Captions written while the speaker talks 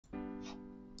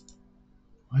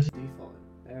Why is it? Default.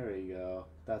 There we go.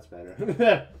 That's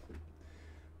better.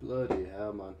 Bloody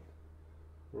hell, man.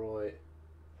 Right.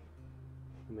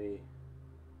 Let me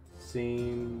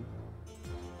scene.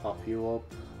 Pop you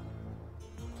up.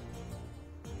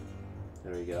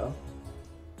 There we go.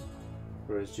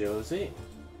 Where's Josie?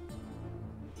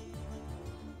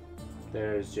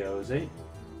 There's Josie.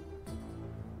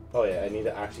 Oh yeah, I need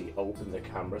to actually open the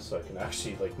camera so I can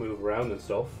actually like move around and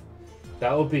stuff.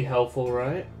 That would be helpful,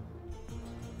 right?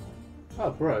 Oh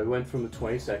bro, it went from a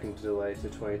 20-second delay to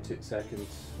 22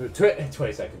 seconds.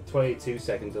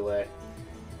 22-second delay.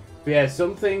 But yeah,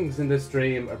 some things in this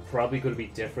stream are probably going to be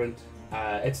different.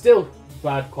 It's still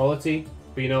bad quality,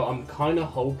 but you know, I'm kind of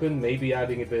hoping maybe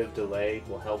adding a bit of delay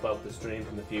will help out the stream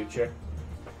in the future.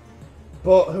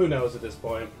 But who knows at this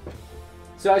point.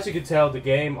 So as you can tell, the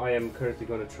game I am currently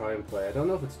going to try and play, I don't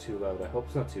know if it's too loud, I hope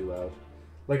it's not too loud.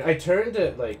 Like, I turned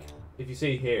it, like, if you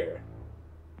see here,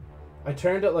 I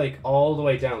turned it, like, all the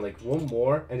way down, like, one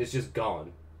more, and it's just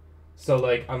gone. So,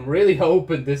 like, I'm really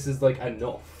hoping this is, like,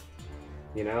 enough,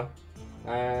 you know?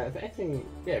 If anything,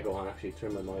 yeah, go on, actually,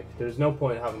 turn my mic. There's no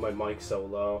point in having my mic so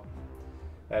low.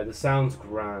 The sound's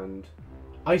grand.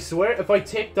 I swear, if I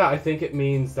tick that, I think it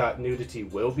means that nudity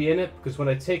will be in it, because when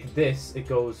I tick this, it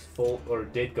goes full, or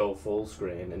did go full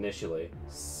screen initially.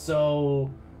 So,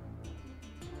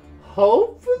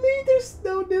 hopefully there's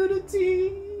no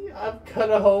nudity. I'm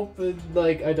kind of hoping,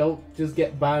 like, I don't just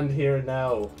get banned here and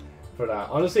now for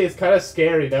that. Honestly, it's kind of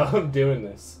scary now I'm doing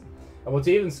this. And what's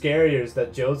even scarier is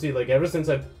that Josie, like, ever since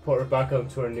I put her back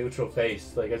onto her neutral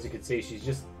face, like, as you can see, she's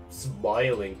just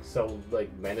smiling so,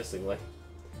 like, menacingly.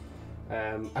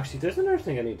 Actually, there's another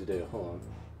thing I need to do. Hold on.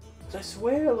 'Cause I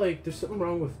swear, like, there's something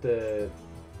wrong with the...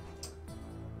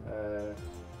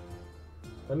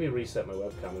 let me reset my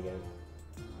webcam again.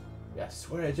 Yeah, I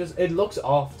swear, it looks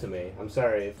off to me. I'm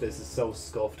sorry if this is so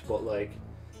scuffed, but, like,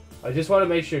 I just want to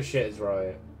make sure shit is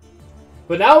right.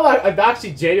 But now I'm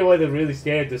actually genuinely really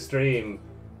scared to stream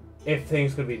if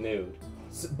things could be nude.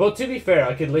 But to be fair,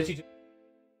 I could literally...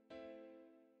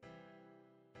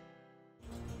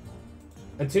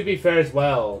 And to be fair as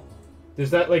well,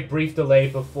 there's that like brief delay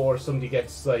before somebody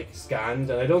gets like scanned,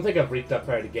 and I don't think I've reached that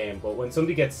part of the game, but when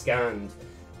somebody gets scanned,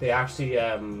 they actually, you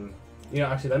know,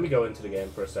 actually let me go into the game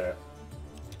for a start.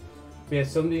 But yeah,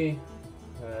 somebody,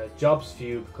 jobs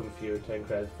few become fewer, 10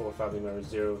 credits, 4 family members,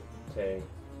 0 thing.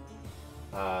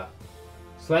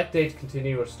 Select date to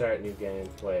continue or start new game.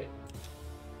 Wait,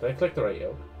 did I click the right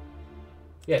yoke?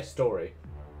 Yeah, story.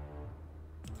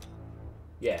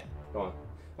 Yeah, go on.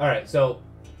 Alright, so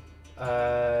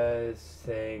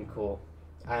thing, cool.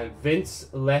 And Vince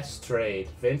Lestrade.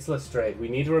 Vince Lestrade. We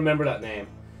need to remember that name.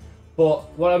 But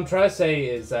what I'm trying to say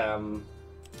is,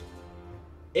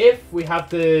 if we have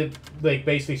to, like,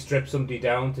 basically strip somebody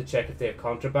down to check if they have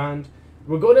contraband,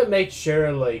 we're going to make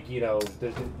sure, like, you know,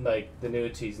 there's, like, the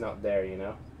nudity's not there, you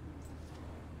know?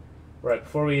 Right,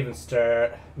 before we even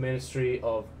start, Ministry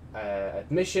of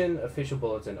Admission, official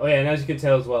bulletin. Oh yeah, and as you can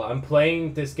tell as well, I'm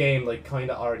playing this game, like,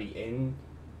 kind of already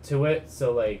into it,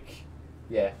 so, like,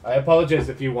 yeah. I apologize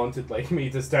if you wanted, like, me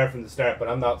to start from the start, but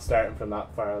I'm not starting from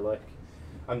that far, like.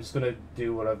 I'm just gonna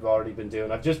do what I've already been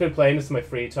doing. I've just been playing this in my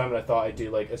free time, and I thought I'd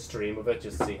do, like, a stream of it,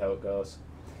 just to see how it goes.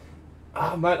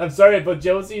 Ah, man, I'm sorry, but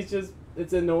Josie's just...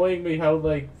 It's annoying me how,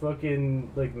 like,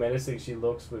 fucking, like, menacing she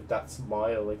looks with that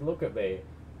smile. Like, look at me.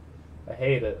 I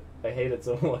hate it. I hate it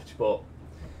so much, but...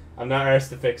 I'm not arsed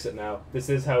to fix it now. This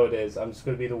is how it is. I'm just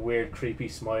going to be the weird, creepy,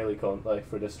 smiley cunt, like,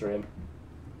 for this stream.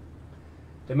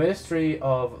 The Ministry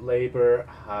of Labour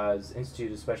has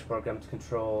instituted a special program to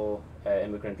control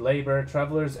immigrant labour.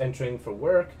 Travellers entering for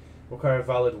work require a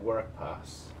valid work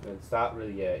pass. Is that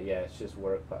really... Yeah, it's just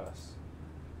work pass.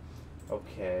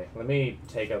 Okay, let me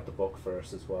take out the book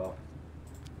first as well.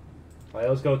 I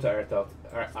always go to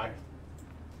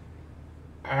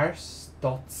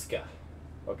Artstotzka.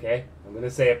 Okay, I'm gonna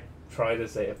say it. Try to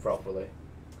say it properly.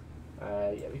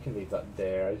 Yeah, we can leave that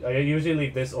there. I usually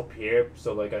leave this up here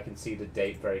so like I can see the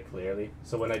date very clearly.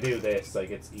 So when I do this,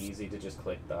 like it's easy to just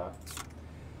click that.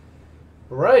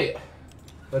 Right,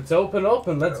 let's open up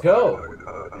and let's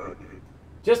go.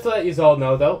 Just to let you all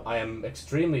know, though, I am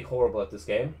extremely horrible at this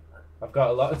game. I've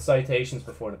got a lot of citations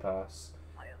before the pass.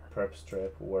 Purpose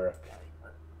trip, work.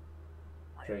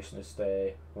 Duration to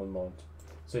stay, 1 month.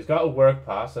 So he's got a work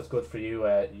pass. That's good for you,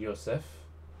 Yusuf.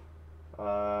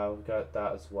 We've got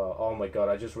that as well. Oh my god,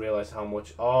 I just realized how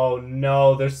much... Oh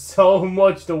no, there's so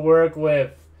much to work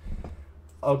with.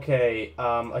 Okay,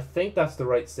 I think that's the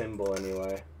right symbol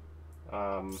anyway.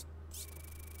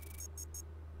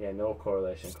 Yeah, no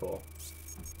correlation, cool.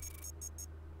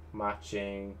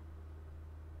 Matching.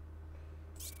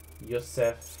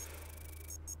 Yusuf.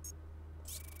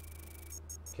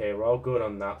 Okay, we're all good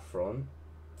on that front.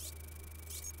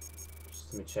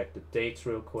 Just let me check the dates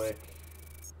real quick.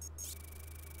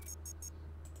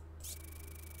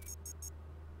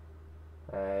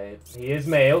 He is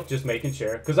male, just making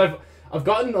sure. Because I've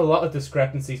gotten a lot of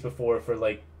discrepancies before for,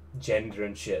 like, gender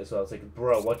and shit as well. It's like,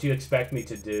 bro, what do you expect me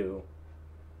to do?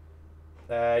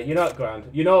 You're not grand.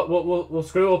 You know what, we'll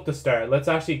screw up the start. Let's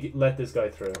actually let this guy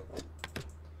through.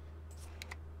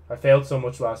 I failed so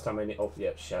much last time. Oh,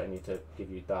 yeah, shit, I need to give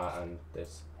you that and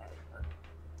this.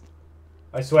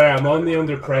 I swear, I'm only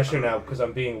under pressure now because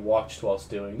I'm being watched whilst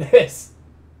doing this.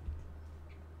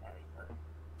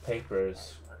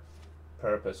 Papers.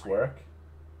 Purpose, work.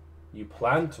 You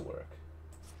plan to work.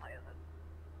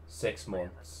 6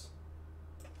 months.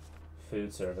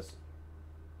 Food service.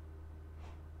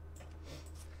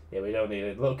 Yeah, we don't need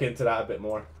to look into that a bit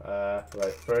more.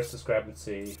 Right, first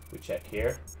discrepancy, we check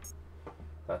here.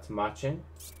 That's matching.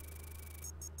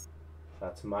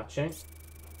 That's matching.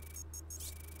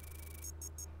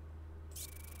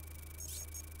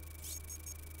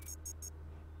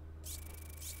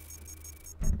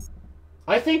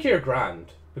 I think you're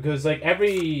grand. Because, like,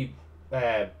 every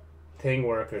thing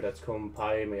worker that's come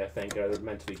by me, I think, are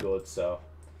meant to be good, so...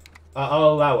 I'll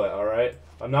allow it, alright?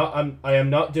 I am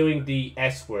not doing the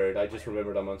S word. I just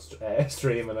remembered I'm on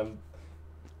stream and I'm...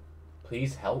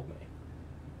 Please help me.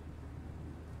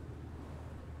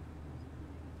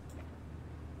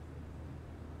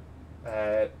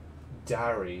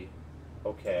 Dari.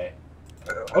 Okay.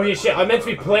 Oh yeah, shit, I meant to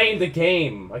be playing the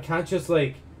game. I can't just,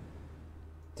 like...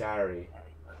 Dari.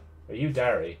 Are you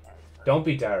Dari? Don't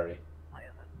be Dari.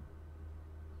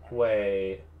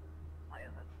 Wait.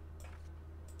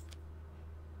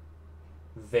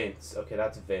 Vince. Okay,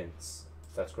 that's Vince.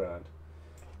 That's grand.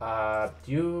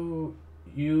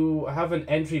 You have an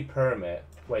entry permit.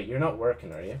 Wait, you're not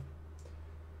working, are you?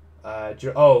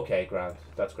 Oh, okay, grand.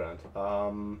 That's grand.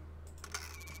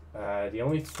 The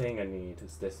only thing I need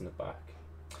is this in the back.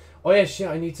 Oh yeah, shit,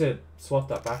 I need to swap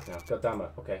that back now. God damn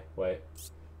it. Okay, wait.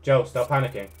 Joe, stop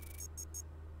panicking.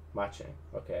 Matching.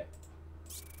 Okay.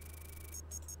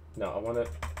 No, I want to...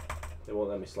 It won't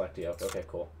let me select the out. Okay,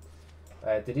 cool.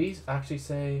 Did he actually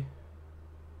say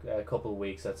a couple of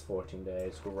weeks? That's 14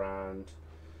 days. Grand.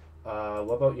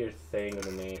 What about your thing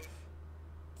underneath?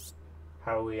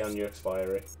 How are we on your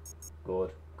expiry?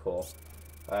 Good. Cool.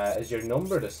 Is your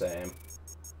number the same?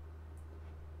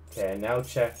 Okay, now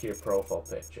check your profile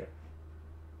picture.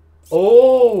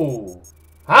 Oh!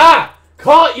 Ha!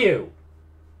 Caught you!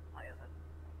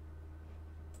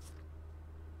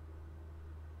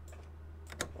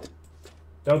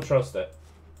 Don't trust it.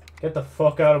 Get the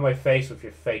fuck out of my face with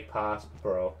your fake pass,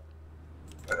 bro.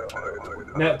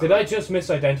 Now, did I just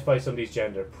misidentify somebody's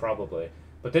gender? Probably.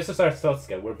 But this is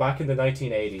Artstotzka. We're back in the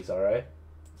 1980s, alright?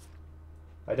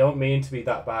 I don't mean to be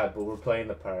that bad, but we're playing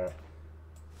the part.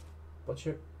 What's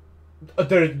your...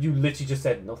 you literally just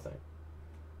said nothing.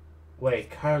 Wait,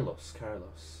 Carlos.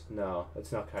 Carlos. No,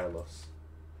 it's not Carlos.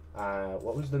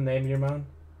 What was the name of your man?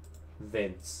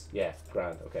 Vince. Yeah,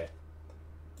 grand, okay.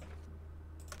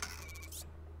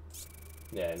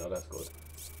 Yeah, no, that's good.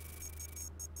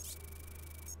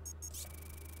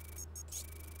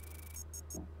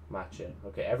 Matching.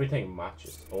 Okay, everything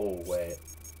matches. Oh, wait.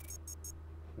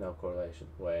 No correlation.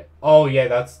 Wait. Oh, yeah,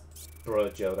 that's...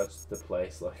 Bro, Joe, that's the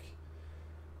place, like...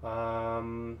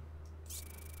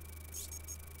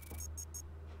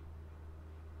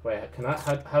 Wait, can I...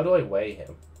 How do I weigh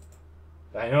him?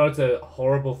 I know it's a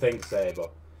horrible thing to say,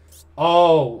 but...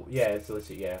 Oh! Yeah, it's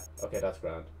literally... Yeah. Okay, that's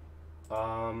grand.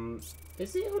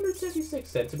 Is he 176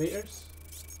 centimeters?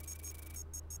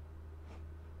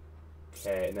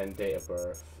 Okay, and then date of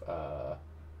birth.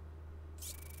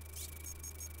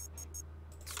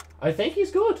 I think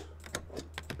he's good.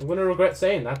 I'm gonna regret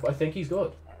saying that, but I think he's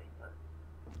good.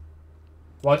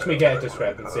 Watch me get a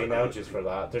discrepancy now just for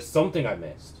that. There's something I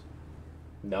missed.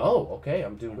 No, okay,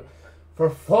 I'm doing... For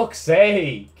fuck's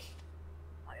sake!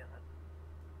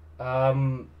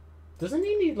 Doesn't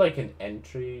he need, like, an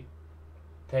entry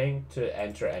thing to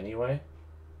enter anyway?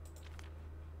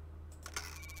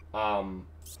 I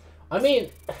mean...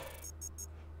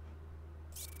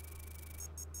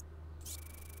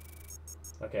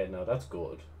 Okay, no, that's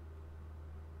good.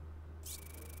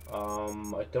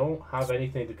 I don't have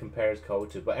anything to compare his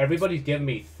code to, but everybody's giving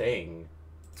me thing.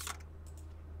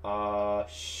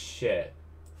 Shit.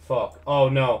 Fuck. Oh,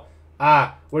 no.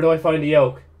 Where do I find the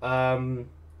yoke?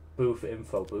 Booth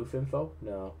info. Booth info?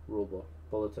 No. Rulebook.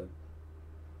 Bulletin.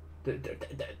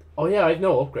 Oh, yeah, I have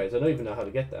no upgrades. I don't even know how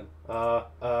to get them.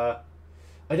 I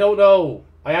don't know.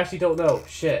 I actually don't know.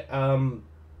 Shit. I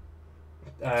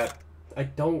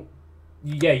don't...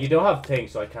 Yeah, you don't have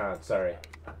things, so I can't. Sorry.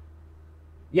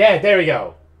 Yeah, there we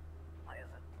go.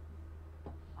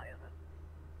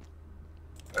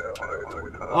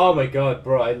 Oh my god,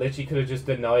 bro, I literally could have just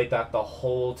denied that the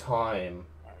whole time.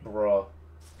 Bro.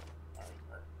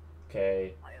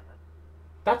 Okay.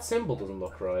 That symbol doesn't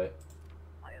look right.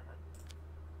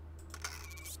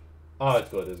 Oh, it's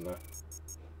good, isn't it?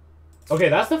 Okay,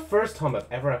 that's the first time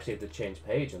I've ever actually had to change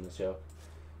page in the show.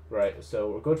 Right, so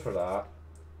we're good for that.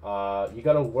 You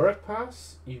got a work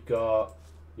pass, you got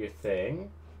your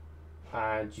thing,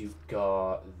 and you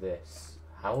got this.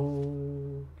 How?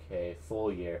 Okay,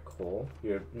 full year, cool.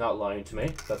 You're not lying to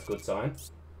me. That's a good sign.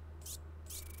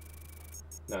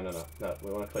 No,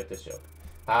 we want to click this joke.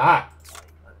 Ah!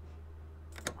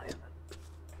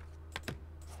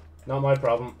 Not my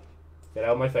problem. Get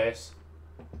out of my face.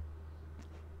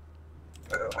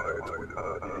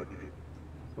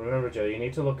 Remember, Joe, you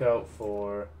need to look out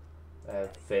for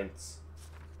Vince.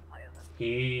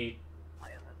 He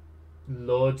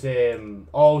loved him.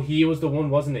 Oh, he was the one,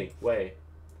 wasn't he? Wait.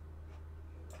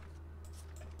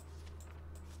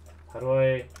 How do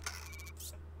I...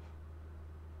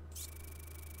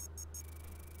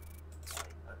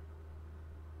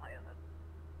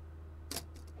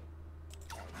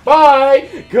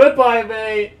 Bye! Goodbye,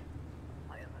 mate!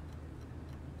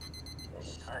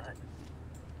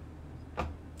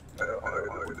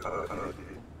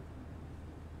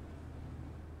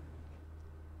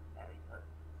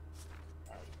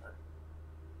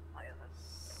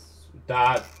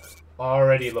 That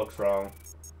already looks wrong.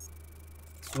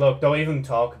 Look, don't even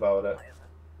talk about it.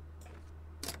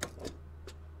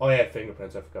 Oh yeah,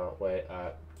 fingerprints, I forgot. Wait,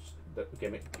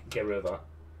 get rid of that.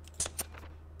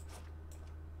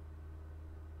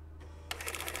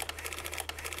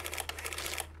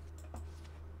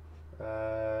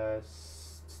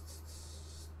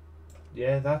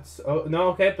 Yeah, that's... Oh, no,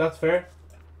 okay, that's fair.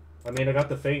 I mean, I got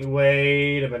the thing...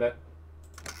 Wait a minute.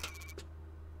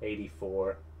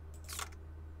 84.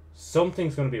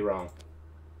 Something's gonna be wrong.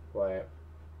 Wait.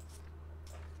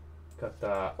 Got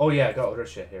that. Oh yeah, I got other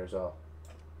shit here as well.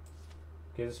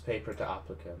 Give this paper to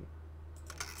applicant.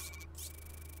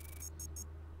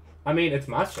 I mean, it's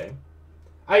matching.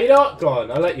 Ah, you know what? Go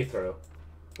on, I'll let you through.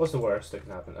 What's the worst that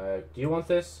can happen? Do you want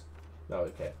this? No,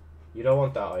 okay. You don't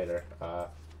want that either.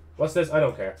 What's this? I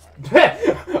don't care.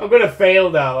 I'm gonna fail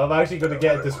now. I'm actually gonna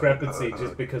get a discrepancy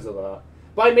just because of that.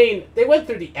 But I mean, they went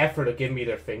through the effort of giving me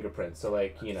their fingerprints, so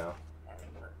like, you know.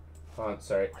 Oh,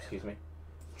 sorry, excuse me.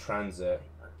 Transit.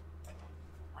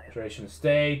 Duration of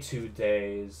stay, 2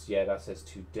 days. Yeah, that says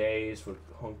 2 days for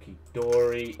hunky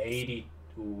dory. 80.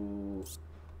 Ooh.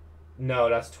 No,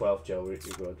 that's 12, Joe. You're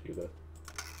good. You're good.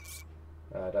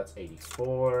 That's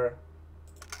 84.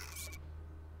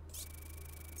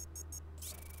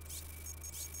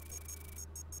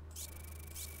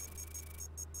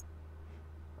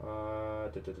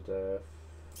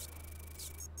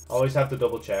 Always have to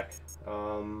double check.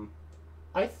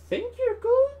 I think you're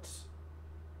good.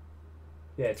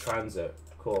 Yeah, transit.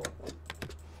 Cool.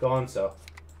 Go on, so.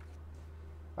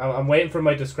 I'm waiting for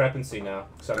my discrepancy now,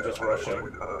 because I'm just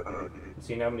rushing.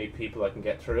 Seeing how many people I can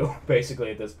get through,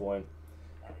 basically, at this point.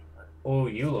 Oh,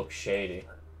 you look shady.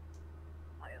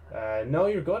 No,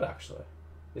 you're good, actually.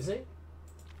 Is he?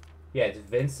 Yeah, it's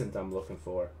Vincent I'm looking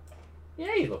for.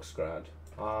 Yeah, he looks grand.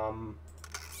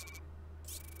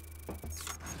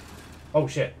 Oh,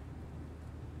 shit.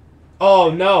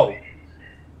 Oh, no!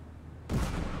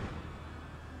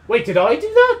 Wait, did I do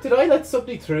that? Did I let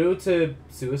somebody through to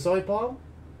suicide bomb?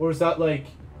 Or is that like...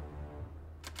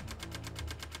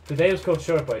 The day was cut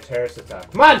short by a terrorist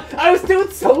attack. Man, I was doing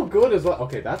so good as well.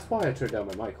 Okay, that's why I turned down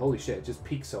my mic. Holy shit, it just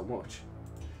peaked so much.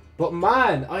 But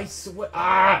man, I swear...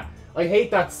 I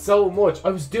hate that so much. I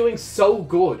was doing so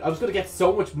good. I was going to get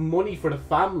so much money for the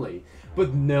family.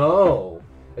 But no.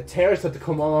 A terrorist had to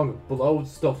come along and blow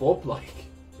stuff up, like...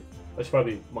 I should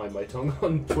probably mind my tongue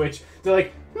on Twitch. They're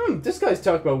like, this guy's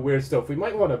talking about weird stuff. We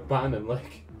might want to ban him,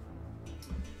 like...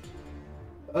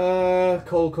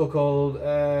 Cold.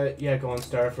 Yeah, go on,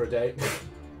 star for a day.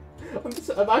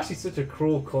 I'm actually such a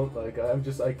cruel cunt, like,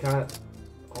 I can't...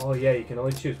 Oh yeah, you can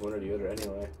only choose one or the other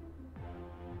anyway.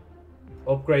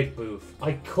 Upgrade booth.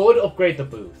 I could upgrade the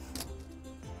booth.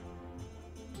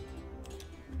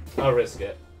 I'll risk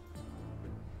it.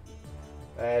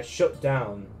 Shut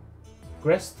down.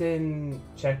 Grestin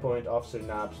checkpoint officer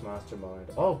Nabs mastermind.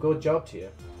 Oh, good job to you.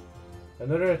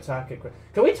 Another attack.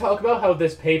 Can we talk about how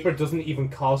this paper doesn't even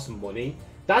cost money?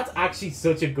 That's actually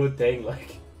such a good thing.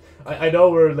 Like, I know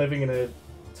we're living in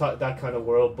that kind of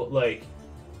world, but like,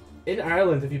 in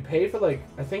Ireland, if you pay for like,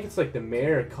 I think it's like the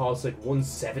mayor costs like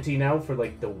 170 now for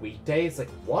like the weekday. It's like,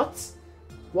 what?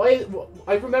 Why?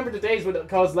 I remember the days when it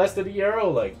cost less than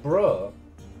 €1. Like, bruh.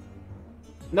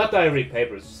 Not that I read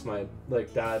papers, just my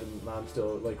like dad and mom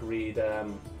still like read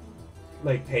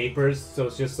like papers, so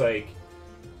it's just like,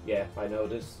 yeah, I know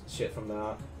this shit from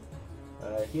that.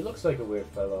 He looks like a weird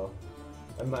fellow.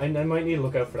 I might need to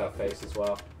look out for that face as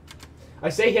well. I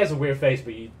say he has a weird face,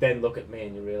 but you then look at me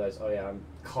and you realize, oh yeah, I'm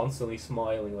constantly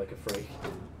smiling like a freak.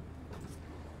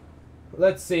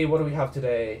 Let's see, what do we have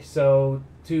today? So,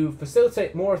 to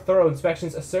facilitate more thorough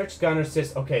inspections, a search scanner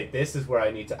assists... Okay, this is where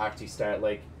I need to actually start,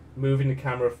 like, moving the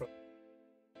camera from...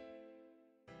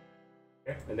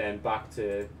 and then back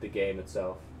to the game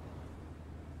itself.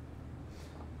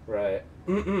 Right.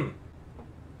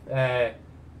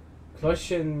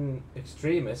 Colossian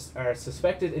extremists are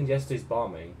suspected in yesterday's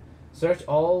bombing. Search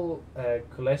all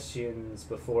Colossians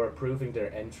before approving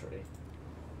their entry.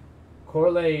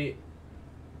 Correlate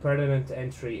pertinent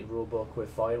entry rulebook with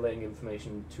filing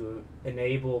information to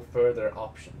enable further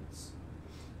options.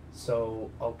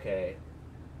 So, okay.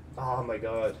 Oh my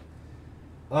god.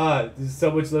 There's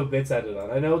so much little bits added on.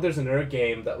 I know there's another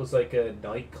game that was like a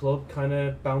nightclub kind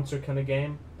of bouncer kind of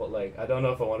game, but like, I don't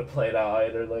know if I want to play that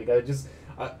either. Like, I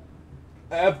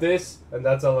have this, and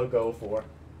that's all I'll go for.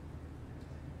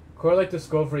 Correlate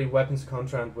discovery weapons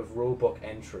contract with rulebook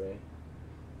entry.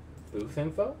 Booth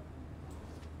info?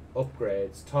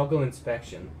 Upgrades. Toggle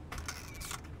inspection.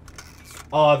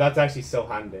 Oh, that's actually so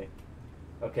handy.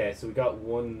 Okay, so we got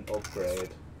one upgrade.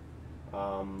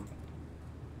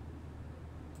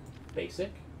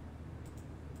 Basic?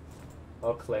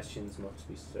 All collections must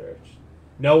be searched.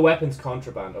 No weapons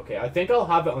contraband. Okay, I think I'll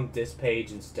have it on this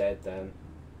page instead then.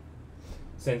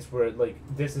 Since we're, like,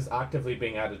 this is actively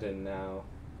being added in now.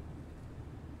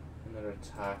 Another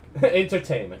attack.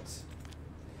 Entertainment.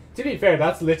 To be fair,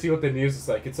 that's literally what the news is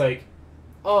like. It's like,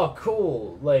 oh,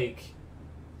 cool, like,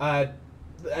 KSI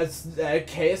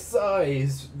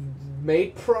is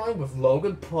made prime with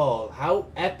Logan Paul. How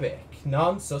epic.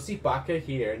 Non-sussy Baka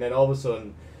here. And then all of a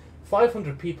sudden,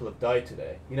 500 people have died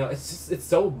today. You know, it's just, it's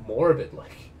so morbid,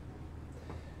 like.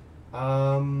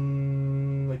 I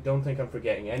don't think I'm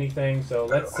forgetting anything, so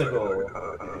let's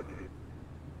go.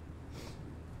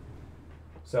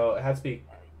 So, it has to be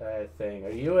a thing. Are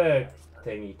you a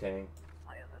thingy thing?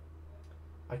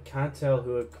 I can't tell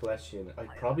who a collection. I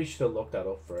probably should have looked that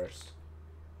up first.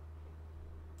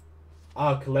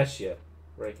 Ah, Kalesia.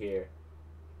 Right here.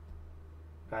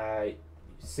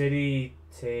 City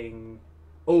thing.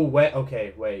 Oh, wait.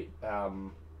 Okay, wait. I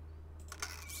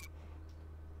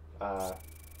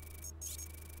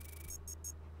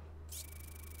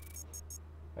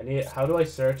need. How do I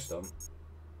search them?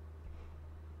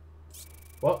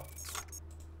 What?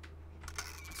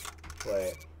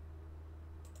 Wait.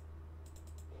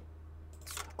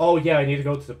 Oh yeah, I need to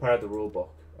go to the part of the rulebook.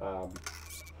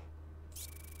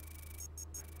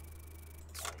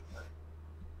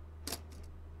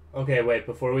 Okay, wait.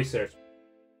 Before we search.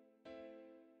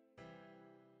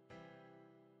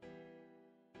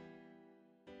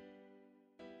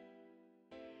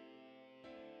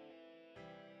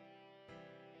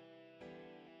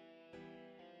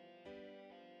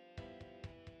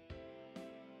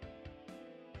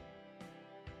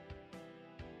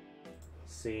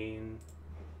 Scene.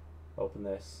 Open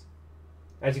this.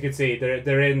 As you can see,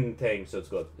 they're in things, so it's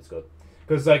good. It's good.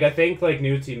 Because like I think like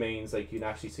nudity means like you can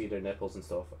actually see their nipples and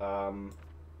stuff. No,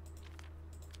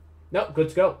 good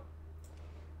to go.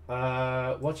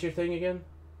 What's your thing again?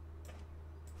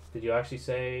 Did you actually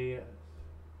say?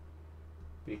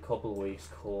 Be a couple of weeks,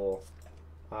 cool.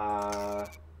 Yeah,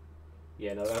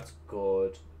 no, that's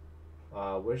good.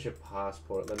 Where's your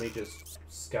passport? Let me just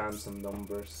scan some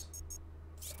numbers.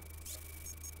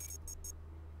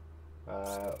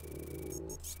 Oh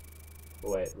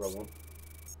wait, wrong one.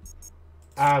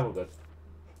 We're good.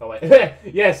 Oh wait,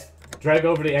 yes! Drag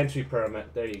over the entry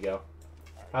permit. There you go.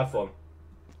 Have fun.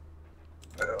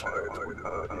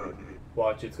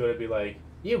 Watch, it's gonna be like,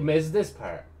 you missed this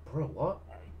part. Bro, what?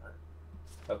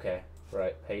 Okay,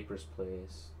 right, papers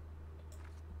please.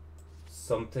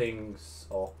 Something's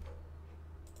up.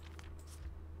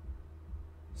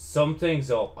 Something's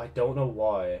up. I don't know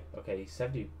why. Okay, he's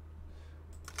 76.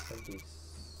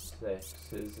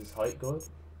 Is his height good?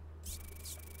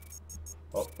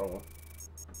 Oh, wrong one.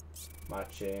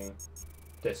 Matching.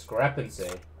 Discrepancy.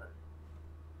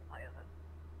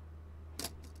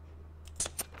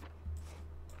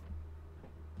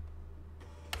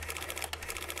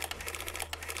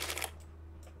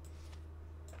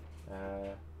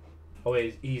 Oh,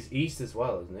 he's east as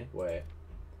well, isn't he? Wait.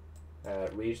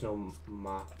 Regional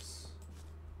maps.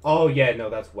 Oh, yeah, no,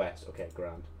 that's west. Okay,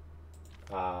 grand.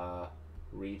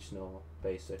 Regional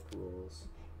basic rules.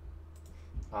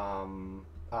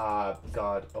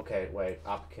 God. Okay, wait.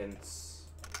 Applicants.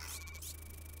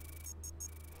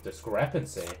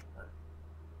 discrepancy.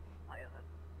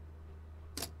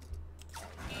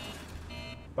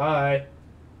 Bye.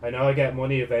 I know I get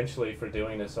money eventually for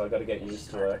doing this, so I gotta get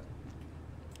used to it.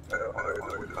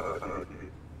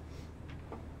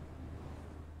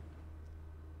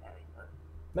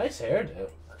 Nice hairdo.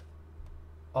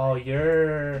 Oh,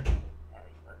 you're...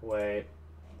 Wait.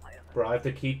 Bro, I have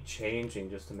to keep changing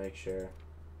just to make sure.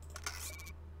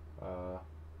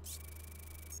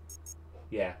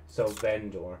 Yeah, so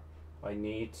vendor. I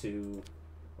need to...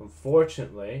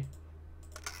 Unfortunately...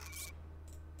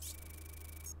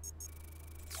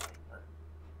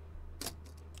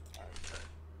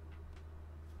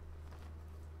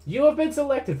 You have been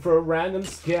selected for a random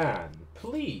scan.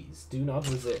 Please do not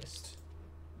resist.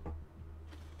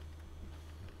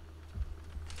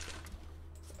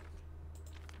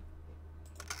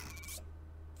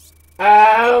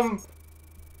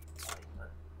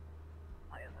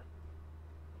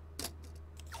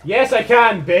 Yes, I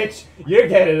can, bitch. You're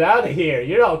getting out of here.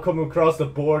 You're not coming across the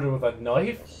border with a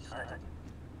knife.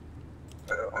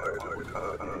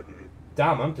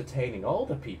 Damn, I'm detaining all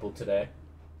the people today.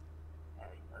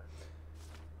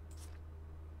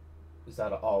 Is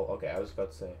that a... Oh, okay, I was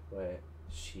about to say... Wait,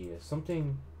 she is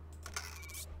something...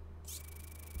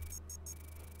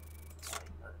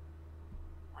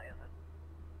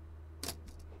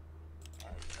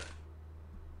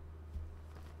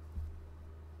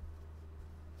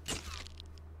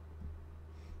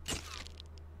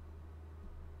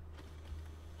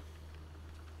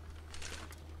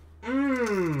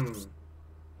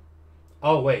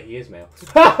 Oh, wait, he is male.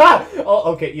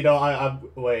 Oh, okay, you know, I'm...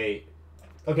 Wait...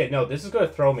 Okay, no, this is gonna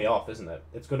throw me off, isn't it?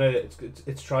 It's gonna...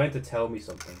 It's trying to tell me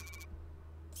something.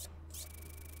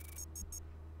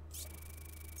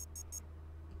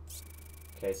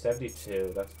 Okay,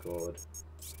 72, that's good.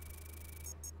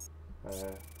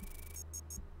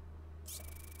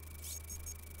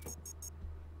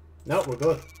 No, we're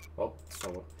good. Oh,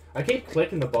 oh, I keep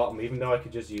clicking the bottom, even though I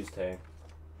could just use Tang.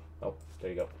 Oh, there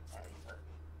you go.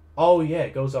 Oh, yeah,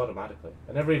 it goes automatically.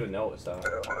 I never even noticed that.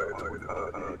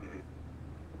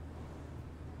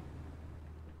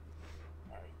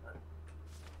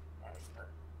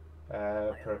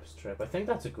 Purpose trip. I think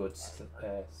that's a good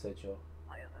sigil.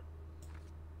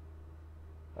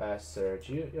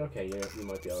 Surge. Okay, you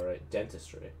might be alright.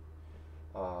 Dentistry.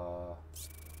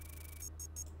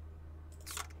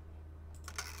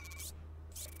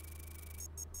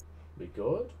 We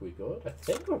good? We good? I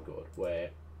think we're good.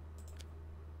 Wait.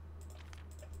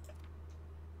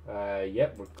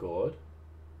 Yep, we're good.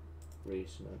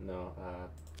 Recent. No.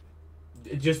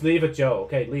 Just leave it, Joe.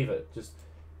 Okay, leave it. Just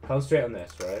concentrate on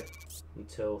this, right?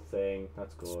 Until thing.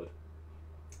 That's good.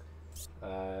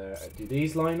 Do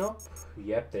these line up?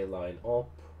 Yep, they line up.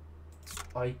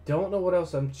 I don't know what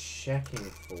else I'm checking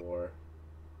for.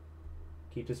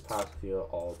 Keep this past view at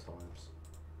all times.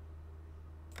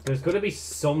 There's going to be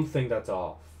something that's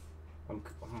off.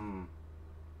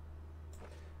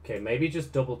 Okay, maybe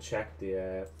just double check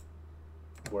the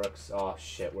works. Oh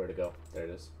shit, where to go? There it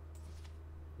is.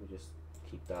 Let me just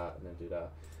keep that and then do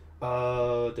that.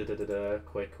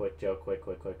 Quick, Joe, quick.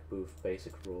 Boof,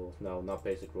 basic rules. No, not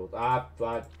basic rules.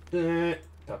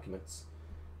 Documents.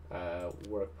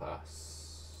 Work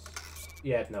pass.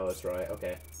 Yeah, no, it's right.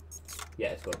 Okay. Yeah,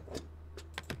 it's good.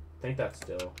 I think that's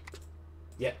still.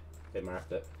 Yeah, they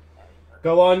marked it.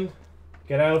 Go on.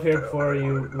 Get out of here before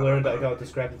you learn that I got a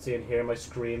discrepancy and hear my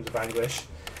screams of anguish.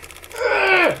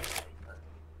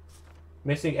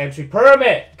 Missing entry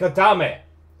permit! God damn it!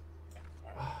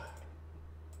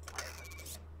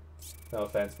 No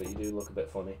offense, but you do look a bit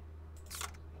funny.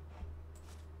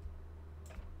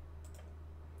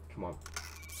 Come on.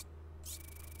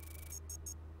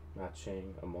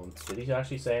 Matching a month. Did he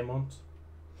actually say a month?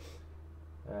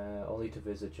 Only to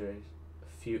visitors.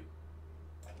 A few.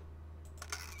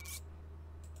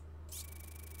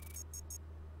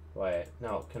 Wait,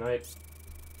 no, can I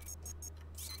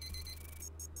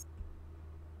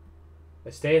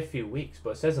stay a few weeks,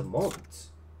 but it says a month.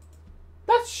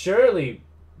 That's surely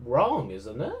wrong,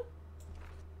 isn't it?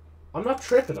 I'm not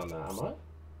tripping on that, am I?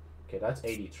 Okay, that's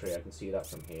 83. I can see that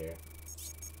from here.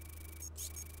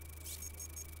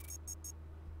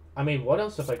 I mean, what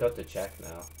else have I got to check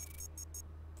now?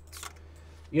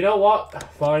 You know what?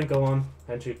 Fine, go on.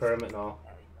 Entry permit and all.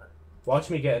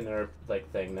 Watch me get in their,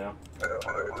 like, thing now.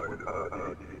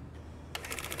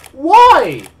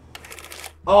 Why?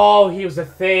 Oh, he was a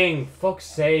thing. Fuck's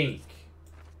sake.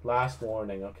 Last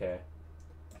warning, okay.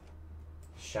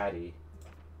 Shaddy.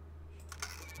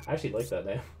 I actually like that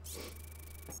name.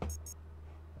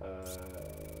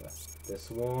 This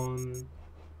one.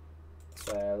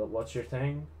 What's your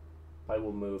thing? I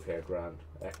will move here, grand.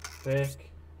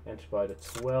 Epic. Enter by the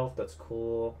 12th, that's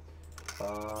cool.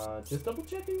 Just double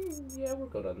checking. Yeah, we're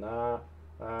good on that.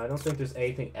 I don't think there's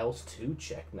anything else to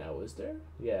check now, is there?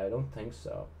 Yeah, I don't think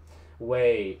so.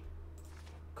 Wait.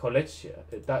 Kolechia.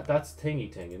 That's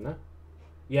thingy thing, isn't it?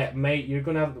 Yeah, mate, we're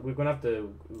gonna have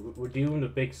to, we're doing the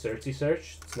big searchy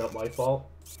search. It's not my fault.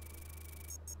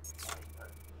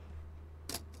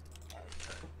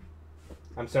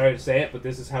 I'm sorry to say it, but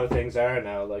this is how things are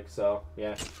now, like, so,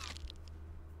 yeah.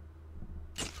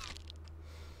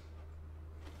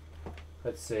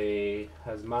 Let's see,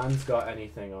 has man's got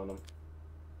anything on him?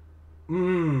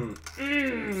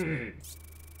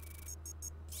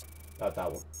 Not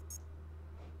that one.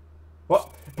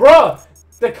 What? Bruh!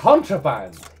 The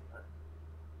contraband!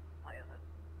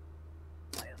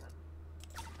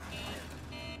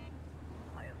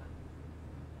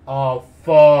 Oh,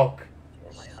 fuck.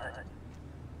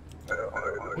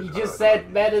 He just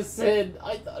said medicine.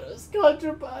 I thought it was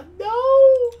contraband.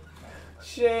 No!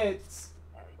 Shit.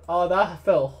 Oh, that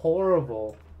felt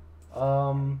horrible.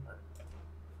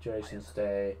 Duration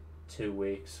stay, 2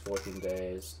 weeks, 14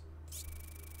 days.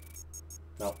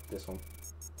 No, this one.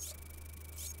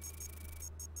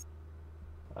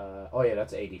 Oh yeah,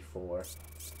 that's 84.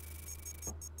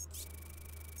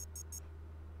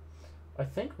 I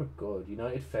think we're good.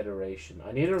 United Federation.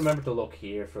 I need to remember to look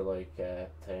here for like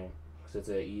thing, because it's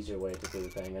an easier way to do the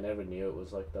thing. I never knew it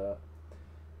was like that.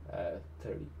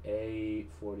 38,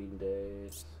 14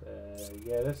 days.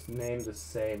 Yeah, this name's the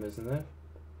same, isn't it?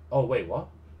 Oh wait, what?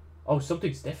 Oh,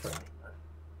 something's different.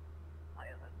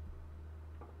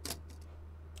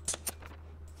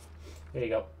 There you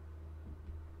go.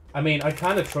 I mean, I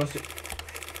kind of trust it.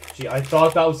 Gee, I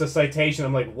thought that was the citation.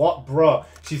 I'm like, what, bruh?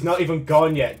 She's not even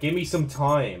gone yet. Give me some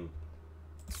time.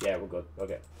 Yeah, we're good.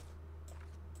 Okay.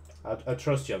 I'll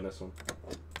trust you on this one.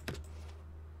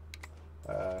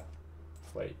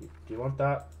 Wait, do you want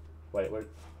that? Wait, where?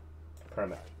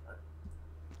 Permit.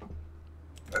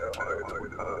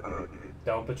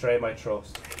 Don't betray my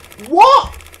trust.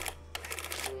 What?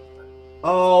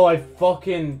 Oh, I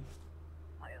fucking...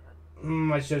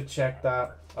 I should have checked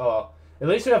that. Oh, at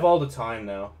least we have all the time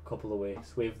now. A couple of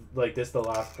weeks. We've, like, this is the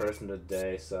last person of the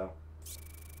day, so...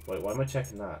 Wait, why am I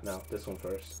checking that? No, this one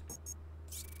first.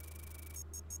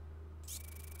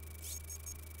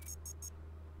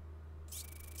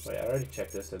 Wait, I already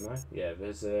checked this, didn't I? Yeah,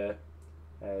 visit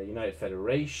United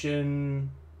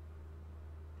Federation.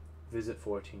 Visit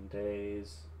 14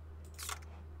 days.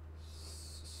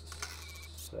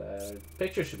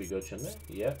 Picture should be good, shouldn't it?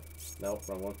 Yeah. No,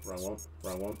 wrong one, wrong one,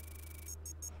 wrong one.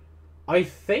 I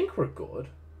think we're good.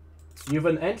 You have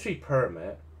an entry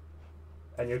permit,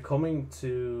 and you're coming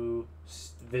to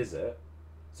visit,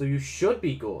 so you should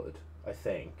be good, I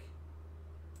think.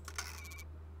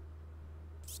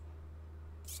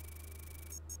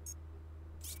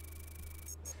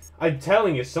 I'm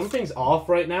telling you, something's off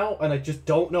right now, and I just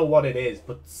don't know what it is,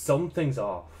 but something's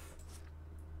off.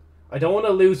 I don't want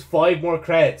to lose 5 more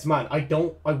credits, man. I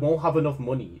won't have enough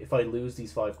money if I lose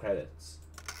these 5 credits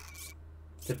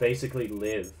to basically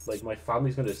live. Like, my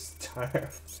family's gonna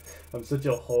starve. I'm such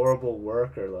a horrible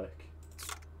worker, like.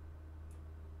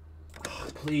 Oh,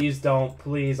 please don't,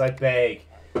 please, I beg.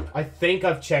 I think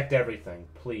I've checked everything,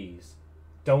 please.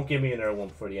 Don't give me another one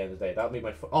for the end of the day. That would be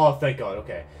my... Oh, thank God,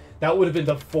 okay. That would have been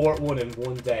the 4th one in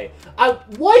one day.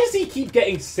 Why does he keep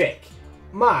getting sick?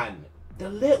 Man, the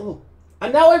little...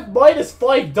 And now I've minus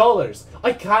 $5.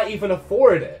 I can't even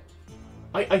afford it.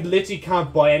 I literally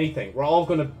can't buy anything. We're all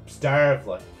gonna starve,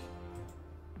 like.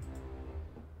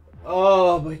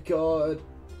 Oh my God.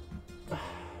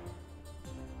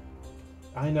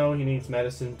 I know he needs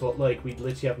medicine, but like, we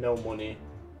literally have no money.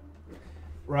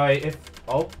 Right, if...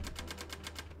 Oh.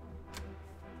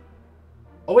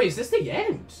 Oh wait, is this the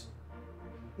end?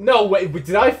 No, wait,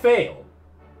 did I fail?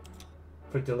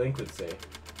 For delinquency.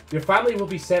 Your family will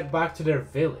be sent back to their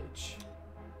village.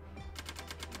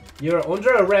 You are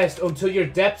under arrest until your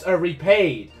debts are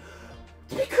repaid.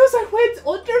 Because I went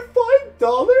under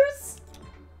 $5?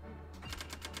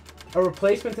 A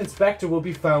replacement inspector will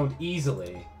be found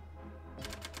easily.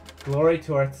 Glory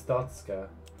to Artstotzka.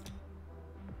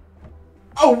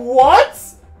 Oh,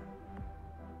 what?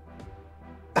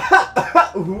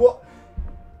 What?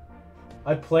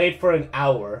 I played for an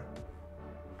hour.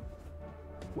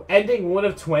 Ending 1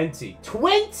 of 20.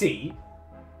 20?!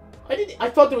 I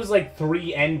thought there was like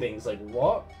 3 endings. Like,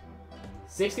 what?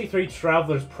 63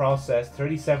 travelers processed,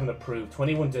 37 approved,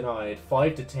 21 denied,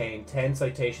 5 detained, 10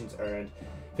 citations earned,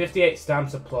 58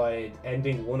 stamps applied,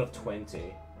 ending 1 of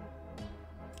 20.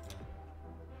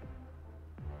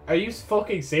 Are you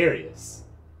fucking serious?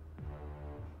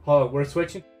 Hold on, we're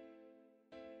switching.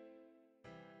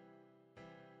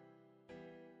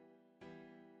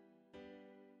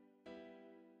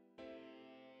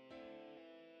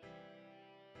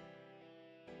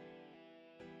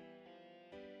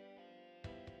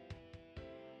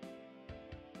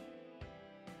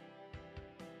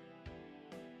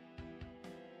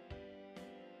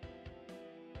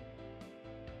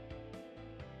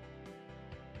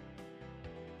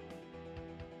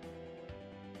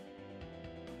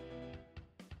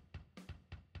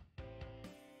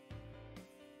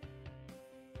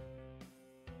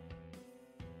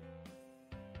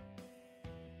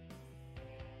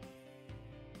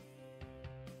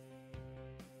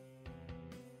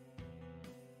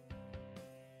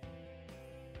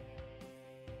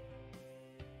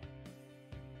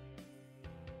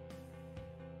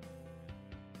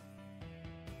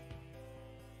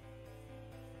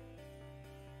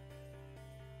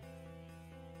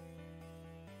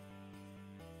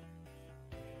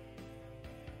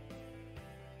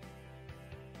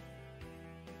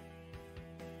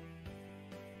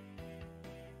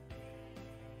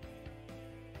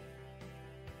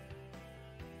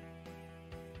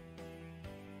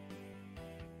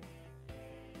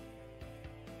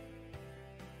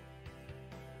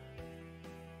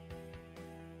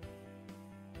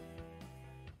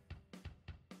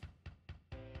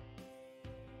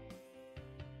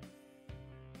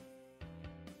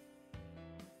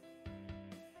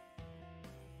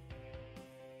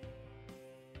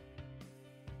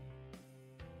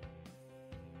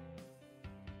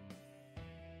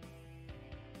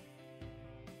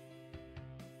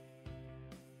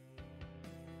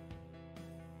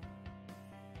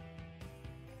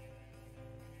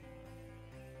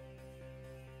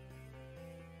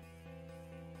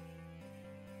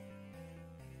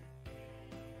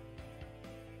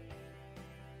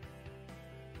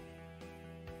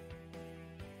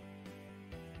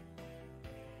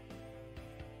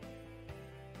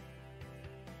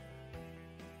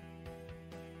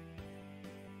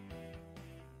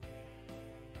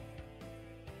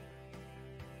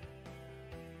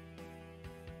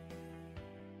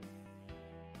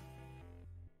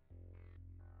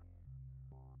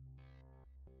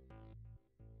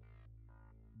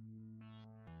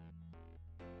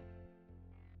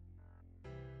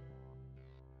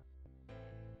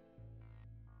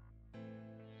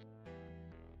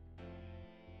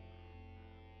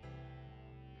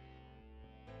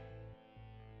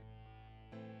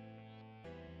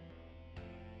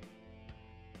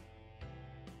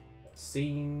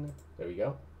 Scene. There we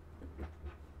go.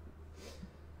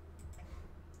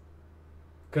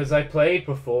 Because I played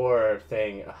before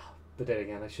thing. But then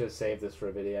again, I should have saved this for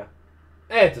a video.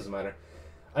 It doesn't matter.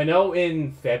 I know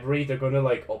in February they're going to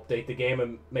like update the game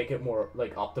and make it more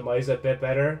like optimize it a bit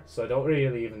better. So I don't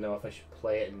really even know if I should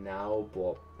play it now,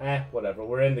 but whatever.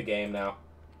 We're in the game now.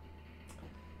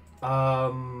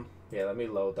 Yeah, let me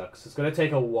load that because it's going to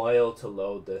take a while to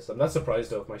load this. I'm not surprised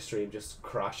though if my stream just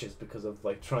crashes because of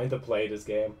like trying to play this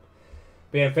game.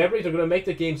 But yeah, in February they're going to make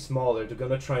the game smaller. They're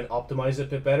going to try and optimize it a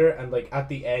bit better, and like at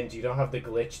the end you don't have the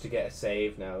glitch to get a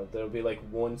save now. There'll be like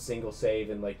one single save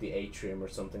in like the atrium or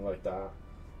something like that.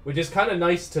 Which is kind of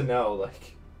nice to know,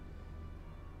 like.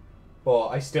 But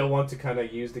I still want to kind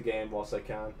of use the game whilst I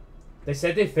can. They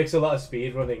said they fix a lot of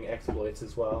speedrunning exploits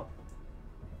as well.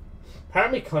 Part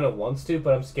of me kind of wants to,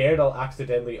 but I'm scared I'll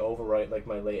accidentally overwrite like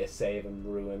my latest save and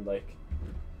ruin like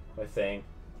my thing.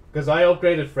 Because I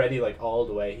upgraded Freddy like all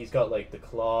the way. He's got like the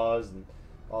claws and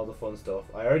all the fun stuff.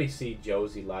 I already see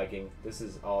Josie lagging. This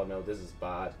is, oh no, this is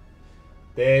bad.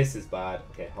 This is bad.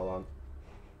 Okay, hold on.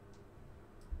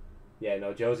 Yeah,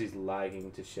 no, Josie's lagging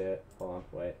to shit. Hold on,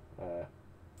 wait.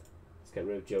 Let's get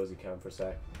rid of Josie Cam for a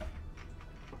sec.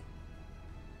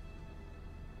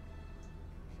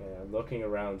 Okay, I'm looking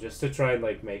around just to try and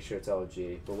like make sure it's all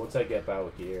G. But once I get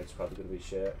out here, it's probably gonna be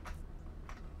shit.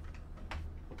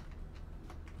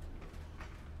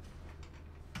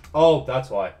 Oh,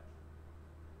 that's why.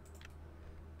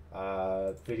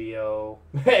 Video.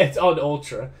 It's on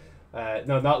ultra.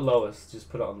 No, not lowest. Just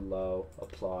put it on low.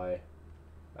 Apply.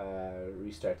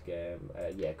 Restart game.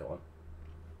 Yeah, go on.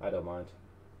 I don't mind.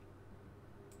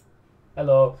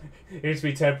 Hello. Here's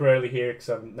me temporarily here because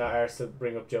I'm not arsed to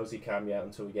bring up Josie Cam yet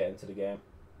until we get into the game.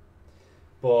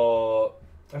 But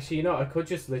actually, you know, I could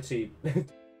just literally.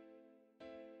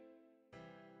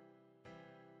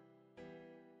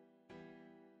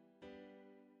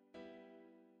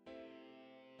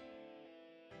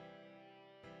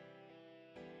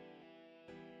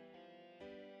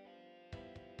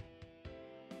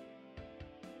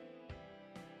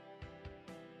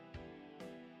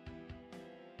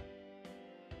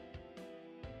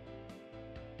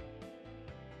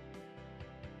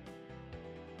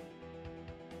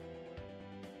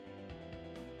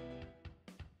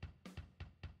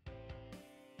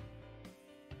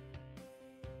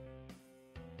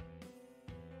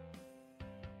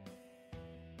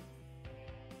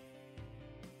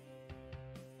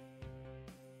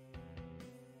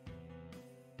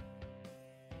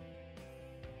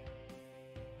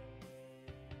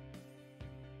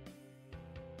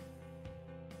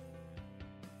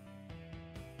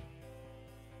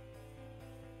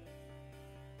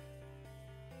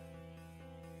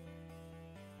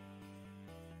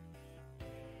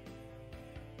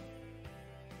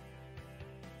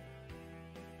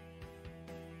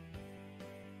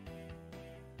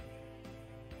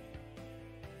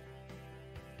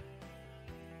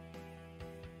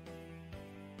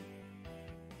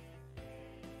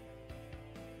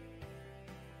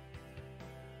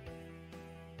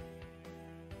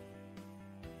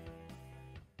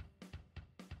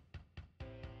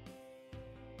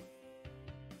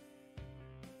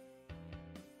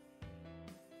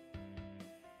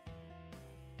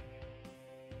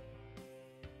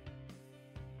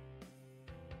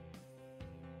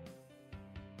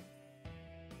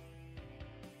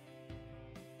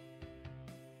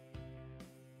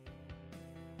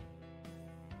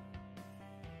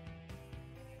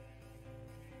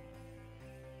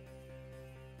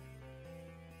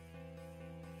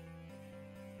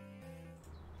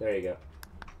 There you go.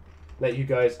 Let you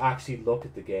guys actually look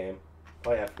at the game.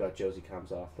 Oh yeah, I forgot Josie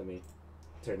Cam's off. Let me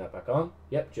turn that back on.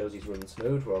 Yep, Josie's running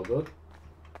smooth. We're all good.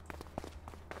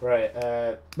 Right,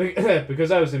 because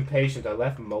I was impatient, I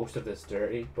left most of this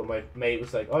dirty, but my mate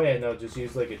was like, oh yeah, no, just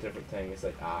use like a different thing. It's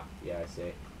like, ah, yeah, I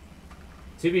see.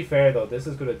 To be fair though, this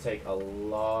is going to take a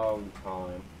long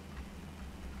time.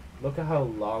 Look at how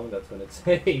long that's going to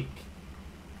take.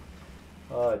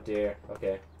 Oh dear.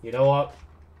 Okay, you know what?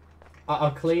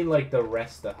 I'll clean like the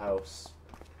rest of the house.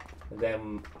 And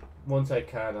then once I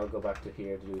can, I'll go back to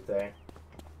here to do a thing.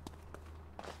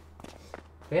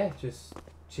 But yeah, just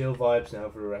chill vibes now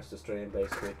for the rest of the stream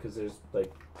basically, because there's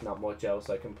like not much else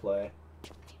I can play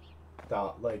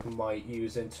that like might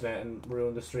use internet and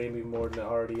ruin the stream even more than it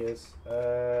already is.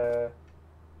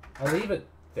 I'll leave it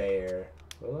there.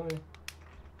 Will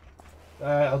I?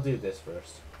 I'll do this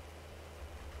first.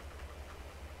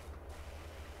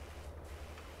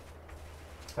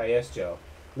 Hi, yes, Joe.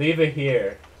 Leave it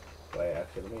here. Wait,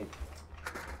 actually,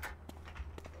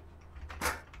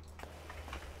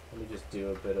 let me just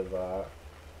do a bit of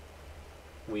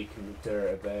weaken the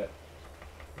dirt a bit.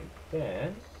 And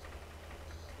then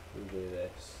we'll do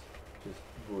this just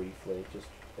briefly, just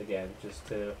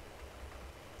to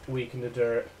weaken the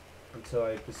dirt until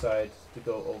I decide to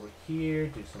go over here,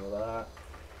 do some of that.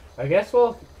 I guess,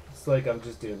 well, it's like I'm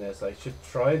just doing this. I should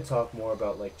try and talk more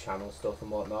about like channel stuff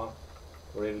and whatnot,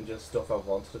 or even just stuff I've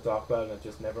wanted to talk about and I've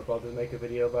just never bothered to make a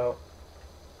video about.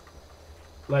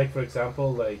 Like, for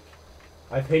example, like,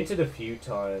 I've hinted a few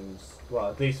times,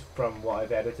 well, at least from what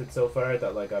I've edited so far,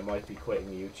 that like I might be quitting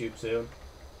YouTube soon.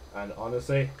 And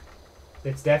honestly,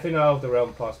 it's definitely not out of the realm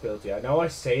of possibility. I know I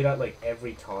say that like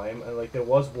every time, and like there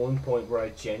was one point where I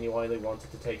genuinely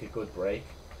wanted to take a good break.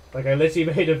 Like I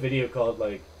literally made a video called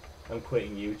like I'm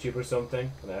quitting YouTube or something,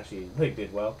 and I actually like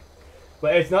did well.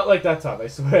 But it's not like that time, I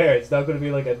swear. It's not going to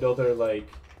be like another like,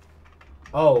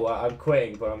 oh, I'm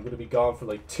quitting, but I'm going to be gone for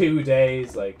like 2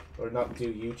 days, like, or not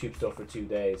do YouTube stuff for 2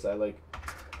 days.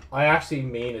 I actually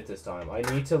mean it this time. I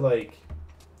need to like,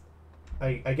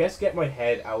 I guess get my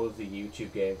head out of the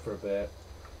YouTube game for a bit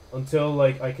until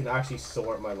like I can actually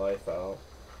sort my life out.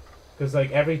 Because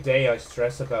like every day I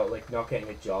stress about like not getting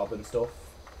a job and stuff,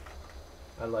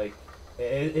 and like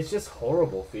it's just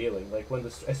horrible feeling. Like when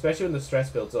especially when the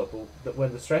stress builds up.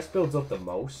 When the stress builds up the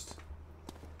most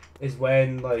is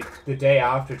when like the day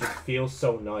after just feels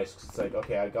so nice, because it's like,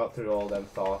 okay, I got through all them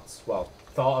thoughts. Well,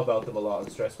 thought about them a lot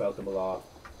and stressed about them a lot.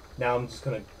 Now I'm just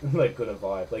gonna like gonna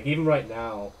vibe. Like even right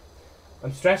now,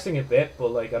 I'm stressing a bit, but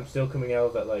like I'm still coming out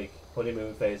of that like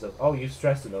honeymoon phase of, oh, you've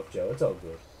stressed enough, Joe. It's all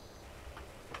good.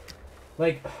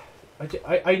 Like,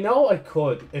 I know I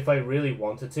could, if I really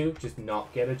wanted to, just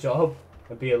not get a job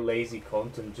and be a lazy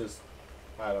cunt and just,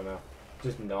 I don't know,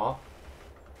 just not.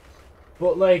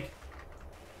 But like,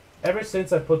 ever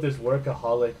since I put this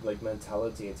workaholic like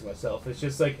mentality into myself, it's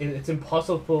just like it's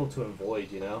impossible to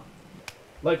avoid, you know.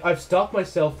 Like I've stopped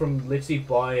myself from literally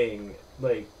buying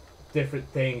like different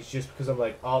things just because I'm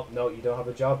like, oh no, you don't have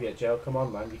a job yet, Joe. Come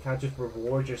on, man, you can't just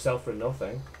reward yourself for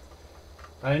nothing.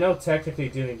 And I know technically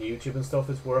doing YouTube and stuff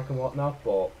is work and whatnot,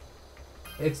 but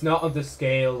it's not on the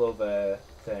scale of a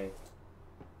thing.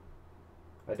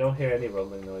 I don't hear any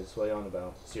rumbling noise. What are you on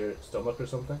about? It's your stomach or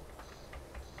something?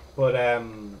 But I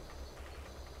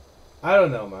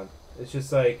don't know, man. It's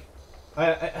just like,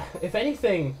 I if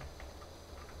anything,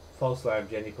 false alarm.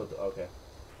 Jenny put the, okay.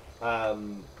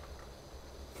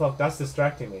 Fuck, that's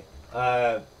distracting me.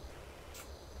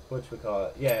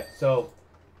 Whatchamacallit? Yeah. So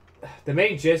the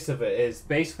main gist of it is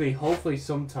basically, hopefully,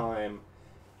 sometime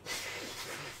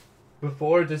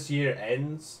before this year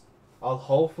ends, I'll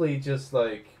hopefully just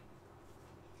like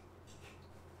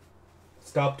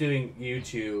stop doing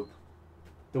YouTube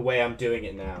the way I'm doing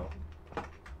it now.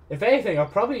 If anything, I'll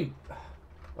probably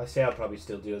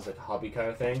still do it as like a hobby kind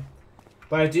of thing.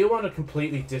 But I do want to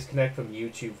completely disconnect from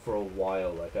YouTube for a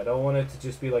while. Like, I don't want it to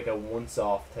just be like a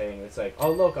once-off thing. It's like,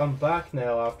 oh look, I'm back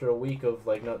now after a week of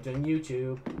like not doing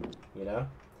YouTube, you know?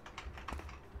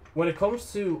 When it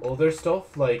comes to other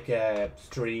stuff like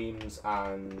streams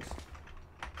and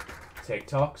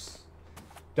TikToks,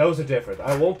 those are different.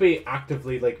 I won't be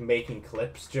actively like making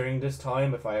clips during this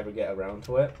time if I ever get around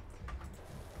to it.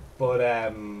 But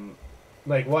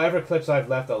like whatever clips I've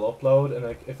left, I'll upload, and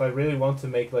like if I really want to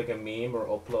make like a meme or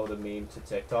upload a meme to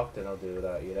TikTok, then I'll do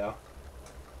that, you know.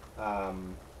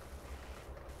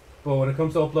 But when it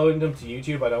comes to uploading them to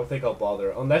YouTube, I don't think I'll bother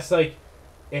unless like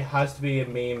it has to be a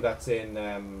meme that's in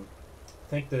I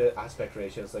think the aspect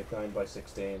ratio is like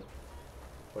 9:16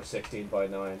 or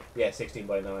 16:9. Yeah,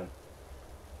 16:9.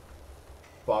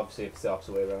 But obviously, if it's the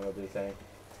opposite way around, I'll do the thing.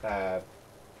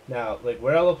 Now, like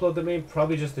where I'll upload the meme,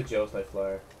 probably just to Joe's Night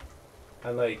Flyer.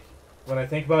 And like, when I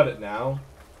think about it now,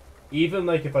 even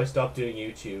like if I stopped doing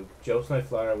YouTube, Joe's Night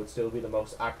Flyer would still be the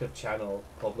most active channel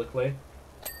publicly.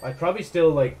 I'd probably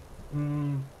still like,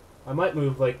 I might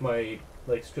move like my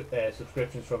like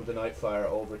subscriptions from the Night Flyer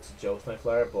over to Joe's Night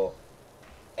Flyer, but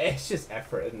it's just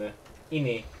effort, isn't it?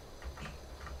 Innie.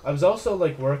 I was also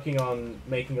like working on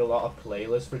making a lot of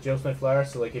playlists for Joe's Night Flyer,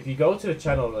 so like if you go to the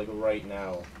channel like right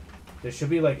now, there should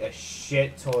be like a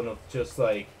shit ton of just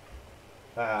like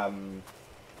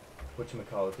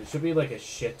whatchamacallit, there should be like a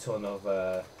shit ton of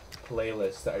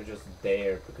playlists that are just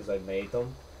there because I made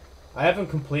them. I haven't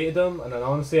completed them, and then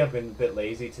honestly I've been a bit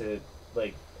lazy to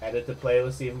like edit the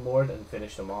playlist even more and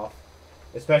finish them off.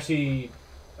 Especially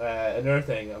another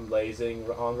thing I'm lazing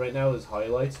on right now is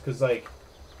highlights, because like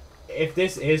if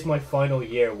this is my final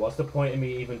year, what's the point of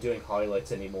me even doing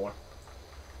highlights anymore?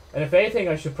 And if anything,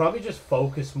 I should probably just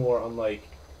focus more on like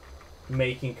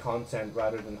making content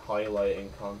rather than highlighting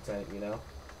content, you know.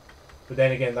 But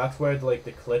then again, that's where like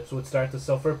the clips would start to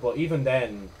suffer. But even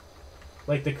then,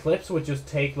 like the clips would just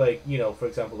take like, you know, for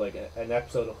example, like an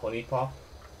episode of Honey Pop,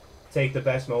 take the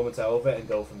best moments out of it and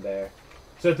go from there.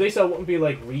 So at least I wouldn't be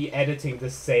like re-editing the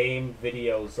same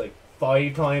videos like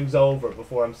 5 times over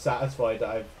before I'm satisfied that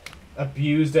I've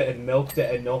abused it and milked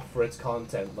it enough for its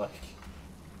content. Like,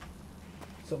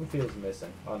 something feels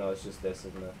missing. Oh no, it's just this,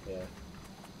 isn't it?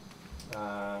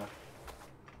 Yeah.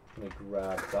 Let me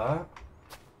grab that.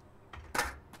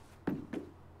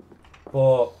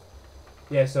 But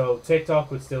yeah, so TikTok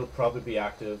would still probably be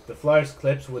active. The Flyers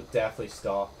clips would definitely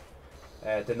stop.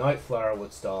 The Night Flyer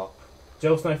would stop.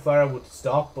 Joe's Night Flyer would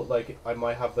stop, but like I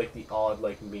might have like the odd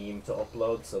like meme to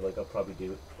upload, so like I'll probably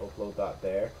do upload that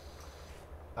there.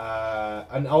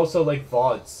 And also like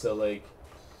VODs, so like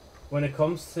when it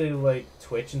comes to like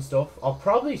Twitch and stuff, I'll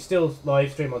probably still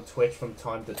live stream on Twitch from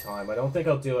time to time. I don't think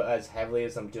I'll do it as heavily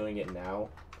as I'm doing it now.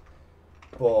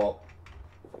 But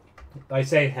I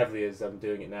say heavily as I'm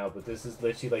doing it now, but this is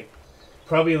literally like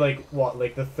probably like what,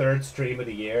 like the 3rd stream of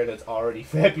the year, and it's already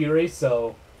February,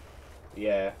 so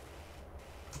yeah.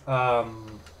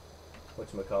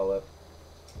 Whatchamacallit.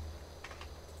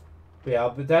 But yeah,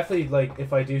 I'll be definitely, like,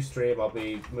 if I do stream, I'll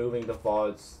be moving the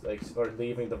VODs, like, or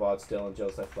leaving the VOD still on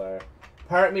Joseph Flyer.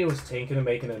 Part of me was thinking of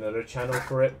making another channel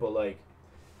for it, but, like,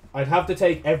 I'd have to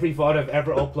take every VOD I've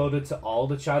ever uploaded to all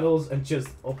the channels and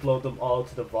just upload them all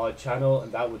to the VOD channel,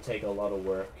 and that would take a lot of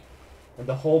work. And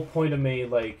the whole point of me,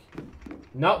 like,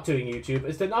 not doing YouTube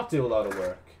is to not do a lot of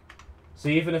work. So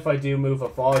even if I do move a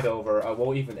VOD over, I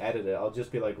won't even edit it. I'll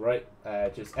just be like, right,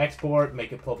 just export,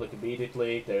 make it public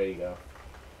immediately, there you go.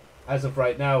 As of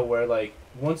right now, where like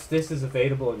once this is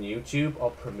available on YouTube,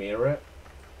 I'll premiere it,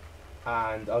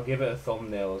 and I'll give it a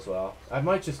thumbnail as well. I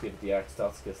might just give it the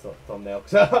Artstotzka thumbnail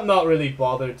because I'm not really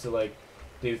bothered to like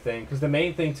do things, because the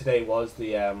main thing today was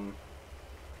the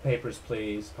Papers,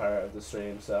 Please part of the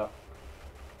stream. So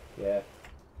yeah,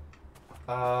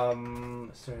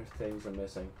 is there things I'm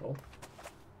missing? Oh, is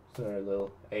there a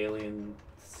little alien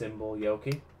symbol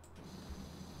Yoki?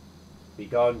 Be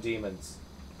gone, demons.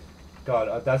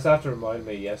 God, that's after reminding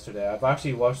me yesterday. I've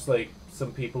actually watched, like,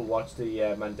 some people watch the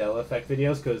Mandela Effect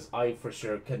videos, because I for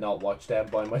sure cannot watch them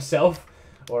by myself,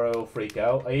 or I will freak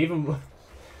out. I'm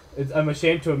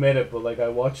ashamed to admit it, but, like, I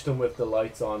watched them with the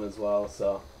lights on as well,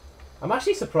 so. I'm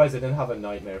actually surprised I didn't have a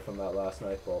nightmare from that last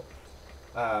night, but.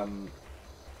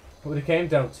 When it came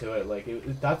down to it, like,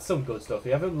 that's some good stuff. If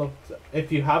you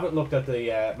haven't looked at the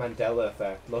Mandela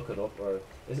Effect, look it up, or.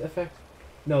 Is it Effect?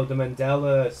 No, the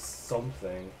Mandela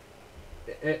something.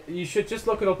 You should just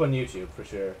look it up on YouTube for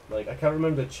sure. Like, I can't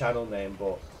remember the channel name,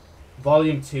 but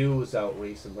Volume 2 was out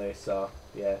recently, so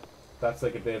yeah, that's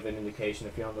like a bit of an indication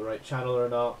if you're on the right channel or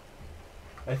not.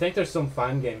 I think there's some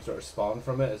fan games that are spawned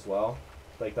from it as well.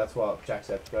 Like, that's what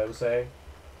Jacksepticeye was saying.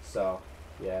 So,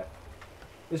 yeah.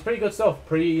 It's pretty good stuff.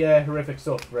 Pretty horrific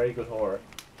stuff. Very good horror.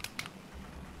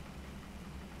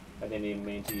 I didn't even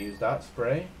mean to use that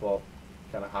spray, but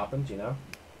kind of happened, you know.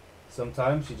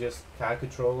 Sometimes you just can't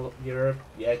control your...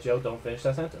 Yeah, Joe, don't finish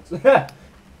that sentence.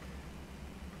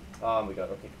 Oh my god,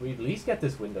 okay. Can we at least get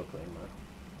this window clean, man?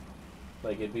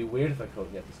 Like, it'd be weird if I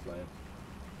couldn't get this clean.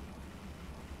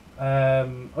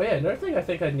 Oh yeah, another thing I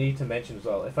think I need to mention as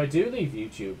well. If I do leave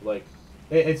YouTube, like,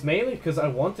 it's mainly because I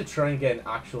want to try and get an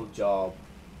actual job.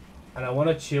 And I want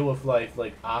to chill with life,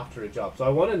 like, after a job. So I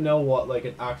want to know what, like,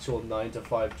 an actual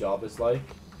 9-to-5 job is like.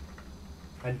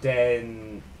 And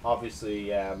then,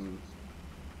 obviously,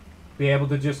 be able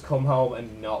to just come home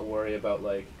and not worry about,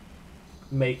 like,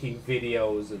 making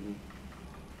videos and,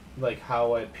 like,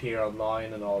 how I appear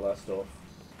online and all that stuff.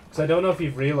 Because I don't know if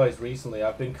you've realized recently,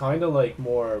 I've been kind of, like,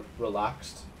 more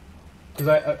relaxed.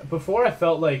 Because before I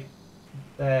felt like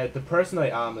the person I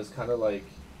am is kind of, like,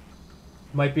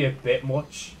 might be a bit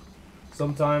much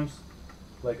sometimes.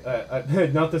 Like,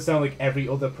 not to sound like every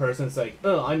other person, it's like,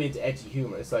 oh, I'm into edgy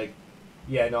humor. It's like,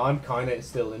 yeah, no, I'm kind of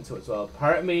still into it as well.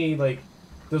 Part of me, like,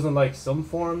 doesn't like some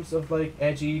forms of, like,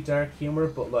 edgy, dark humor,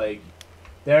 but, like,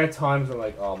 there are times when I'm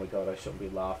like, oh my god, I shouldn't be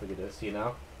laughing at this, you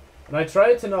know? And I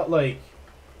try to not, like,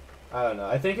 I don't know,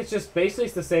 I think it's just, basically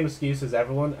it's the same excuse as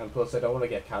everyone, and plus I don't want to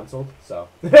get cancelled, so.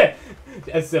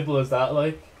 As simple as that,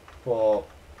 like. But,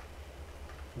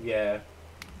 yeah.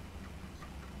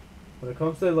 When it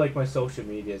comes to, like, my social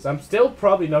medias, I'm still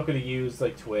probably not going to use,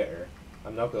 like, Twitter.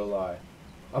 I'm not going to lie.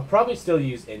 I'll probably still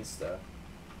use Insta.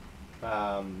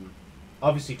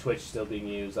 Obviously Twitch still being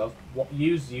used. I'll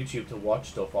use YouTube to watch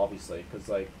stuff, obviously, because,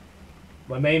 like,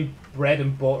 my main bread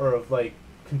and butter of, like,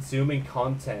 consuming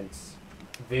content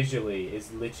visually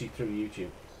is literally through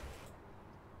YouTube.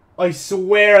 I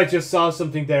swear I just saw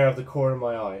something there out of the corner of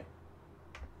my eye.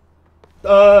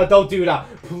 Don't do that.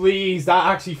 Please, that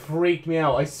actually freaked me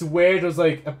out. I swear there was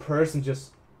like a person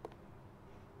just...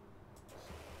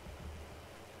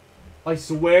 I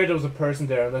swear there was a person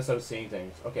there unless I was seeing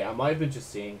things. Okay, I might have been just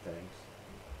seeing things.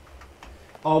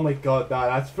 Oh my god,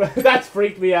 that's that's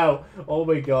freaked me out. Oh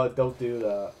my god, don't do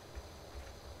that.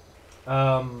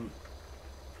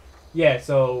 Yeah,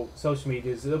 so social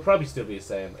medias, it'll probably still be the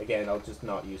same. Again, I'll just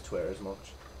not use Twitter as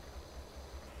much.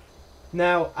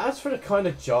 Now, as for the kind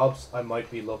of jobs I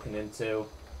might be looking into,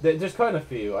 there's kind of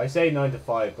few. I say 9 to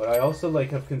 5, but I also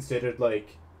like have considered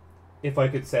like if I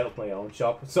could set up my own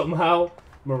shop somehow,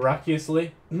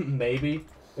 miraculously, maybe.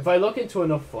 If I look into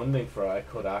enough funding for it, I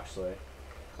could actually.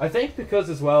 I think because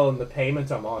as well in the payment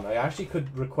I'm on, I actually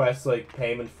could request like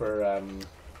payment for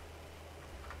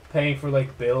paying for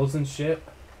like bills and shit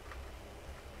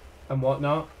and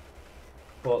whatnot.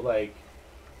 But like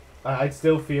I'd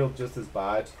still feel just as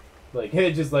bad. Like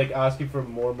just like asking for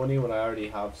more money when I already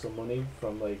have some money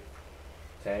from like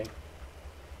Tang.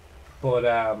 But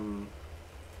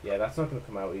yeah, that's not gonna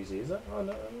come out easy, is it? Oh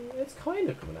no, it's kind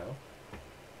of coming out.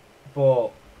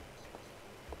 But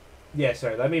yeah,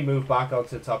 sorry, let me move back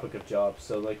onto the topic of jobs.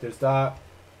 So, like, there's that.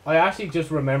 I actually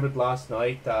just remembered last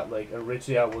night that, like,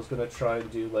 originally I was going to try and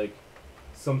do, like,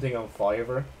 something on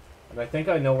Fiverr. And I think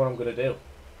I know what I'm going to do.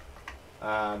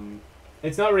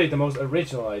 It's not really the most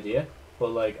original idea,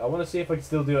 but, like, I want to see if I can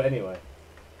still do it anyway.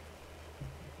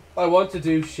 I want to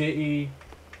do shitty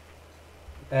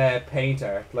paint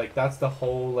art. Like, that's the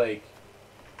whole, like...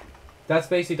 That's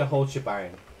basically the whole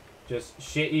shebang. Just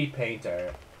shitty paint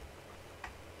art.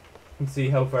 And see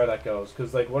how far that goes,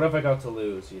 because like what have I got to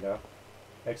lose, you know,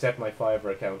 except my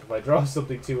Fiverr account if I draw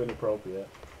something too inappropriate.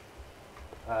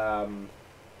 I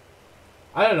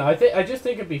don't know, I just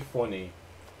think it'd be funny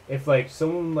if like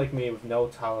someone like me with no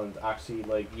talent actually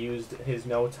like used his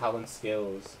no talent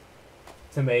skills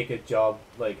to make a job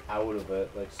like out of it,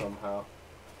 like somehow.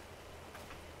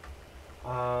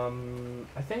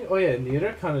 I think, oh yeah, and the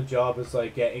other kind of job is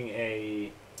like getting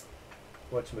a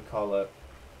whatchamacallit,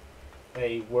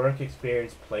 a work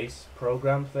experience place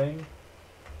program thing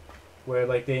where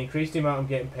like they increase the amount I'm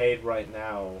getting paid right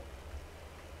now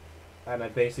and I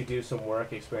basically do some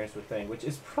work experience with thing, which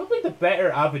is probably the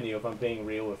better avenue if I'm being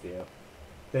real with you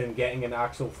than getting an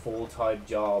actual full-time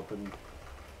job and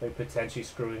like potentially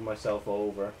screwing myself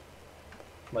over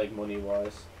like money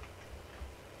wise.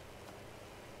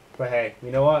 But hey,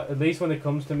 you know what, at least when it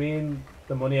comes to me and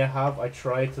the money I have, I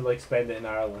try to like spend it in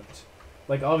Ireland.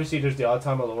 Like, obviously, there's the odd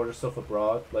time I'll order stuff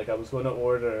abroad. Like, I was going to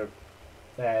order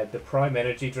the Prime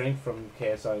Energy drink from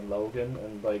KSI and Logan,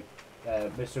 and, like,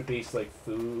 Mr. Beast's, like,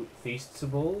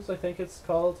 Feastables, I think it's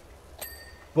called.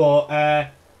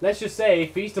 But, let's just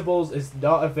say, Feastables is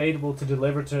not available to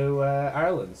deliver to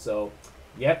Ireland. So,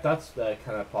 yep, that's kind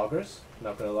of poggers,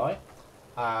 not going to lie.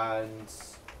 And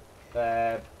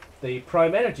the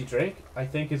Prime Energy drink, I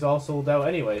think, is all sold out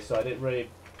anyway, so I didn't really...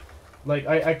 Like,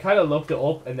 I kind of looked it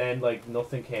up and then, like,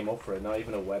 nothing came up for it. Not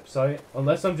even a website.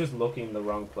 Unless I'm just looking in the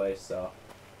wrong place, so...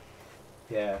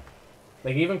 Yeah.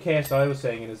 Like, even KSI was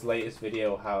saying in his latest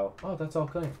video how... Oh, that's all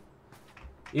clean.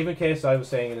 Even KSI was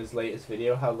saying in his latest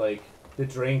video how, like, the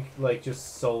drink, like,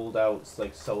 just sold out,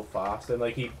 like, so fast. And,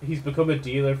 like, he's become a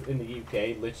dealer in the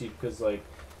UK, literally, because, like,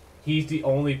 he's the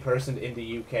only person in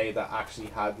the UK that actually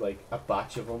had, like, a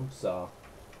batch of them, so...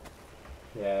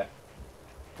 Yeah.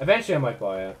 Eventually I might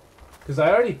buy it. Because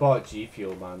I already bought G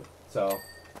Fuel, man. So,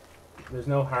 there's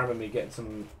no harm in me getting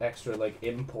some extra, like,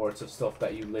 imports of stuff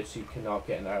that you literally cannot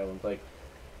get in Ireland. Like,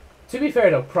 to be fair,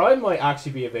 though, Prime might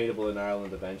actually be available in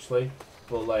Ireland eventually.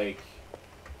 But, like,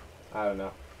 I don't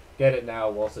know. Get it now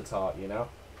whilst it's hot, you know?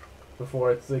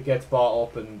 Before it gets bought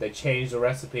up and they change the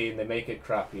recipe and they make it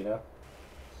crap, you know?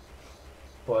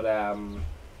 But,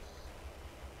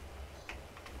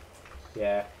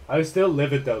 yeah. I was still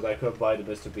livid though that I couldn't buy the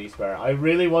Mr. Beast bar. I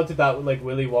really wanted that like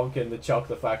Willy Wonka and the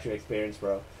Chocolate Factory experience,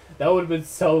 bro. That would have been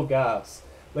so gas.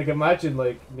 Like imagine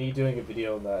like me doing a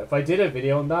video on that. If I did a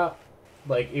video on that,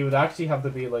 like it would actually have to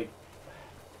be like...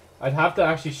 I'd have to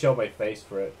actually show my face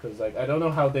for it. Because like I don't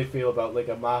know how they feel about like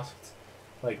a masked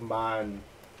like man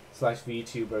 /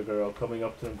 VTuber girl coming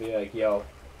up to them and be like, yo,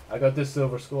 I got this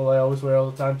silver skull I always wear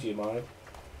all the time, do you mind?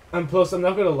 And plus, I'm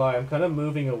not gonna lie, I'm kind of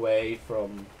moving away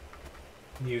from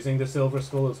using the silver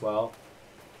skull as well,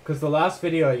 because the last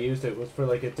video I used it was for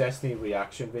like a Destiny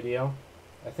reaction video.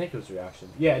 I think it was reaction.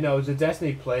 Yeah, no, it was a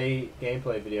Destiny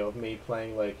gameplay video of me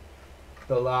playing like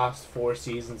the last 4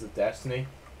 seasons of Destiny,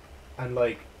 and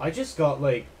like I just got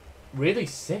like really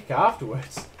sick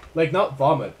afterwards. Like not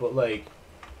vomit, but like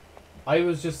I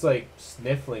was just like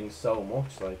sniffling so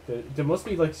much. Like there must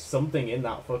be like something in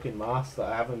that fucking mask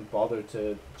that I haven't bothered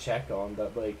to check on.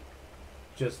 That like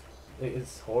just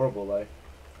it's horrible. Like,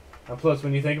 and plus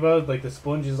when you think about it, like the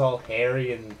sponge is all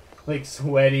hairy and like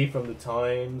sweaty from the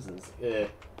times. And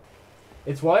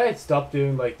it's why I stopped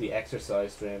doing like the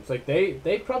exercise streams. Like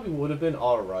they probably would have been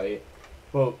all right,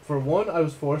 but for one, I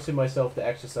was forcing myself to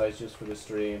exercise just for the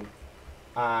stream.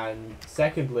 And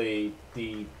secondly,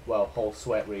 the whole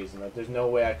sweat reason. Like, there's no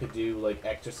way I could do like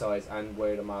exercise and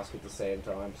wear the mask at the same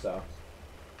time. So,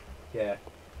 yeah,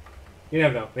 you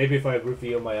never know. Maybe if I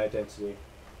reveal my identity,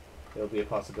 it'll be a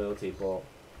possibility. But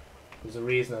there's a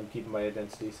reason I'm keeping my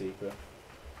identity secret.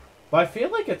 But I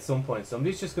feel like at some point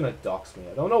somebody's just gonna dox me.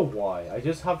 I don't know why. I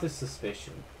just have this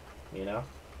suspicion, you know.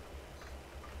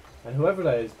 And whoever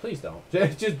that is, please don't.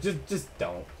 Just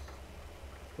don't.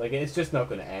 Like, it's just not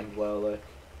going to end well, like.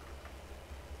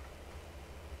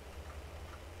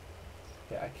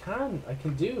 Yeah, I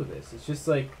can do this. It's just,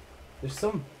 like, there's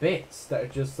some bits that are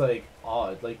just, like,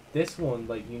 odd. Like, this one,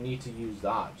 like, you need to use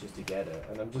that just to get it.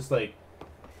 And I'm just, like,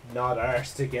 not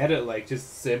arsed to get it, like,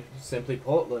 just simply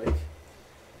put, like.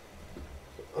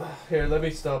 Here, let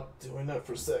me stop doing that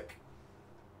for a sec.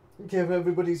 Give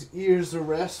everybody's ears a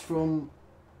rest from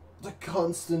the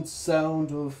constant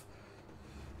sound of...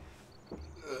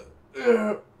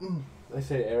 I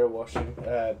say air washing,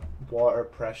 water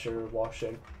pressure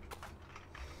washing.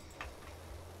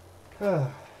 It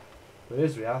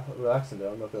is relaxing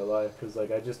though, I'm not gonna lie, because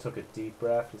like I just took a deep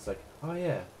breath. It's like, oh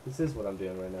yeah, this is what I'm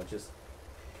doing right now, just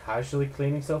casually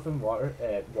cleaning stuff in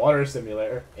water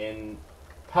simulator, in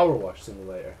Powerwash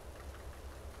simulator.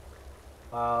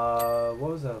 What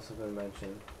was else I was gonna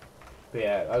mention? But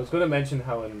yeah, I was gonna mention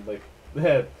how in like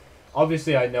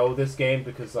obviously I know this game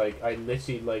because like I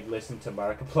literally like listened to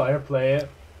Markiplier play it.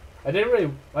 I didn't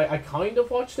really I kind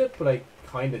of watched it, but I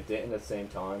kind of didn't at the same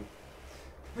time.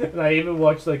 And I even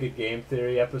watched like a game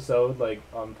theory episode like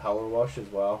on Powerwash as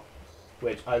well,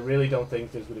 which I really don't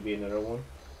think there's going to be another one.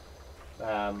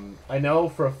 I know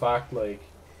for a fact like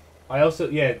I also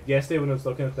yesterday when I was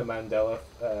looking at the Mandela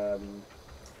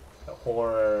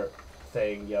horror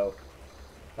thing,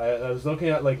 I was looking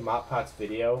at like MatPat's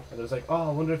video and I was like, oh,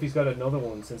 I wonder if he's got another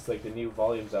one since like the new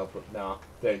volume's out, but nah,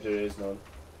 there is none.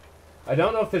 I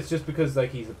don't know if it's just because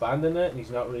like he's abandoned it and he's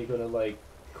not really gonna like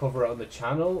cover it on the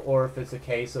channel, or if it's a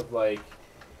case of like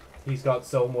he's got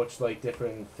so much like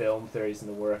different film theories in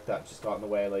the work that just got in the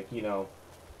way, like, you know,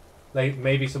 like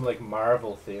maybe some like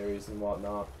Marvel theories and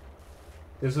whatnot.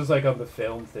 This was like on the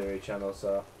film theory channel,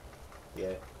 so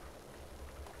yeah.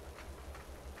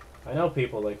 I know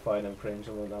people like find him cringe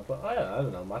and whatnot, but I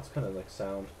don't know. Matt's kind of like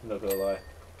sound. I'm not gonna lie.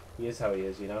 He is how he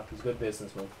is, you know. He's a good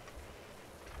businessman.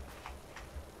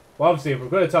 Well, obviously, if we're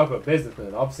going to talk about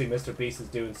businessmen, obviously Mr. Beast is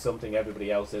doing something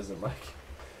everybody else isn't.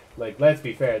 Like let's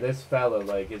be fair. This fella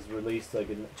like is released like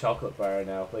a chocolate bar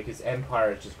now. Like his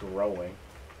empire is just growing.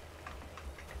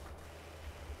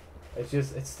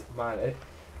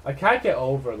 I can't get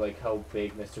over like how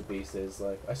big Mr. Beast is.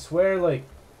 Like I swear, like.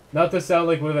 Not to sound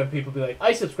like one of them people be like,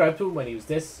 I subscribed to him when he was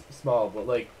this small, but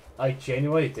like, I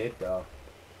genuinely did though.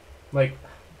 Like,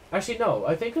 actually no,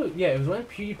 I think it was when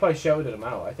PewDiePie shouted him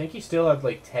out. I think he still had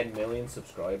like 10 million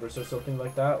subscribers or something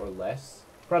like that, or less.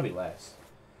 Probably less.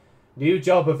 New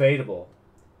job available.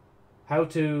 How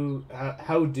do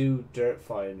Dirt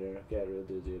Finder get real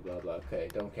do blah blah. Okay,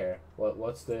 don't care.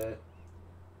 What's this?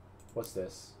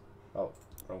 Oh,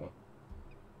 wrong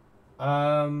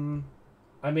one.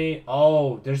 I mean,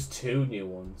 oh, there's 2 new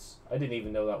ones. I didn't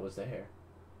even know that was there.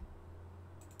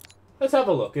 Let's have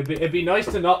a look. It'd be nice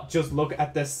to not just look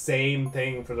at the same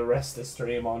thing for the rest of the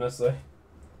stream, honestly.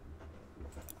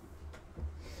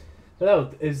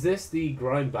 Hello, is this the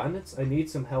Grind Bandits? I need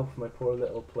some help for my poor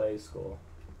little play score.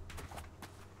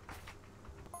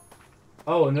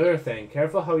 Oh, another thing.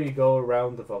 Careful how you go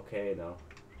around the volcano.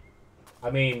 I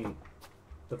mean,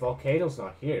 the volcano's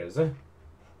not here, is it?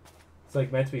 It's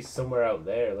like meant to be somewhere out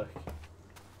there, like.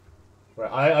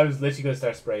 Right, I was literally gonna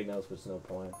start spraying nails, but there's no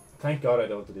point. Thank God I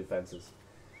don't have to do fences.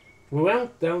 We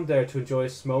went down there to enjoy a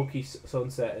smoky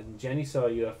sunset, and Jenny saw a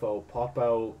UFO pop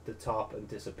out the top and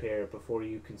disappear before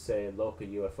you can say, look, a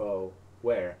UFO.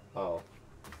 Where? Oh.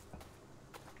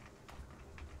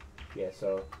 Yeah,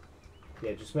 so.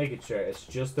 Yeah, just making sure. It's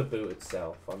just the boot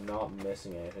itself. I'm not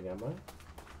missing anything, am I?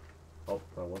 Oh,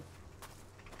 wrong one.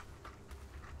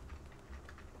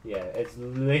 Yeah, it's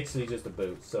literally just a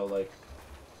boot, so like,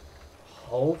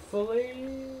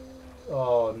 hopefully,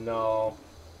 oh no,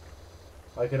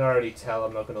 I can already tell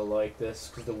I'm not gonna like this,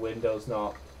 because the window's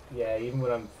not, yeah, even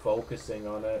when I'm focusing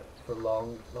on it for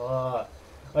long,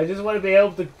 I just want to be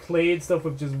able to clean stuff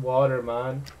with just water,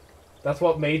 man. That's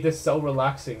what made this so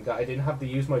relaxing, that I didn't have to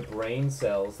use my brain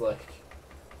cells, like...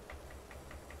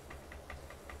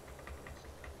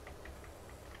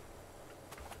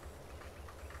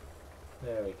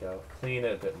 There we go. Clean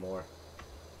it a bit more.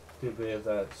 Do a bit of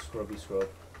that scrubby scrub.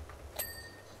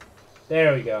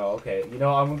 There we go. Okay, you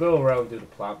know, I'm gonna go around and do the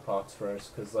plant pots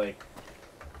first, because, like,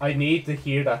 I need to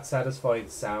hear that satisfying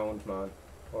sound, man.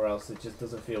 Or else it just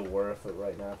doesn't feel worth it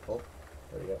right now. Oh,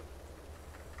 there we go.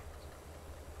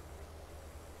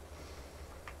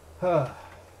 But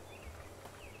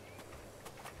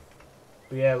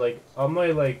yeah, like, on my,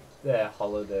 like,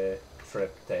 holiday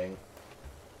trip thing,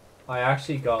 I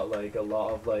actually got, like, a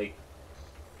lot of, like,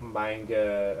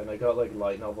 manga, and I got, like,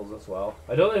 light novels as well.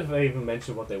 I don't know if I even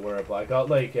mentioned what they were, but I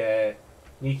got, like,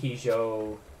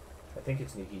 Nikijo, I think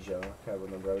it's Nikijo, I can't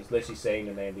remember. I was literally saying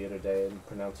the name the other day and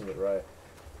pronouncing it right.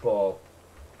 But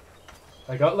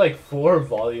I got, like, 4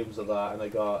 volumes of that, and I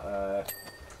got,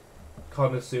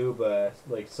 Konosuba,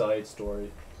 like, side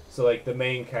story. So, like, the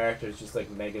main character is just, like,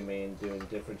 Megumin doing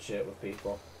different shit with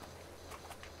people.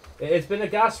 It's been a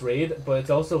gas read, but it's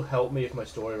also helped me with my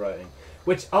story writing.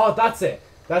 Which, oh, that's it!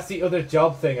 That's the other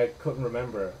job thing I couldn't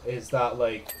remember. Is that,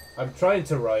 like, I'm trying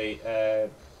to write,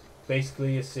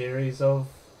 basically a series of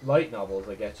light novels,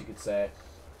 I guess you could say.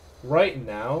 Right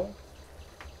now,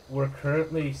 we're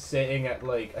currently sitting at,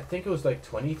 like, I think it was, like,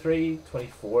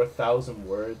 24,000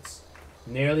 words.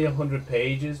 Nearly 100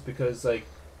 pages, because, like,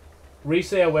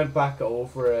 recently I went back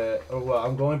over it, or well,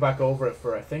 I'm going back over it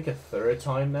for, I think, a 3rd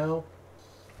time now.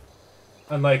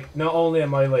 And, like, not only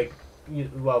am I, like,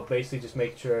 well, basically just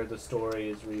make sure the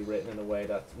story is rewritten in a way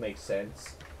that makes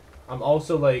sense, I'm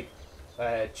also, like,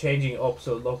 changing it up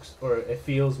so it looks, or it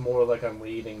feels more like I'm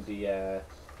reading the,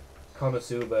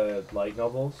 Konosuba light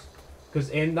novels. Because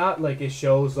in that, like, it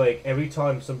shows, like, every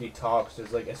time somebody talks,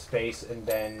 there's, like, a space and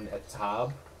then a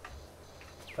tab.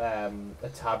 A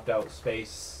tabbed out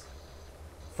space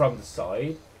from the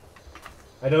side.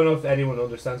 I don't know if anyone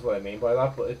understands what I mean by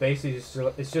that, but it basically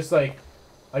it's just like,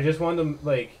 I just want to,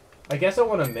 like, I guess I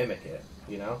want to mimic it,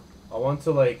 you know? I want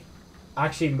to, like,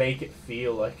 actually make it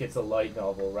feel like it's a light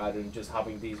novel rather than just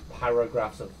having these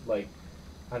paragraphs of, like,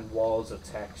 and walls of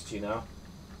text, you know?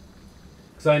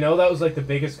 Because I know that was, like, the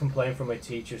biggest complaint from my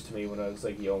teachers to me when I was,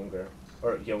 like, younger.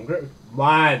 Or younger?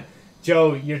 Man!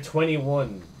 Joe, you're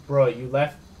 21. Bro, you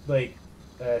left, like,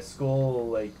 school,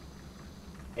 like,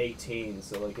 18,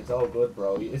 so, like, it's all good,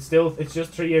 bro. It's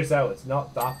just 3 years out. It's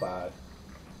not that bad.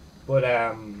 But,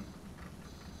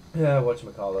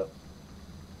 whatchamacallit.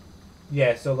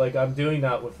 Yeah, so, like, I'm doing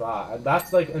that with that. And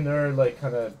that's, like, another, like,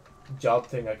 kind of job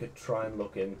thing I could try and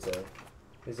look into.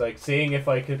 Is, like, seeing if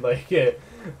I could, like,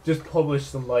 just publish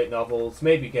some light novels,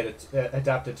 maybe get it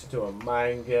adapted to a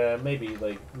manga, maybe,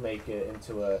 like, make it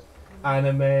into a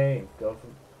anime, and go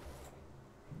from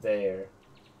there.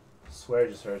 I swear I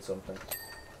just heard something.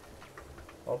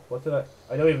 Oh, what did I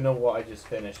don't even know what I just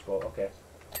finished, but okay.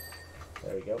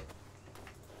 There we go.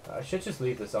 I should just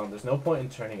leave this on. There's no point in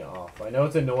turning it off. I know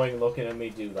it's annoying looking at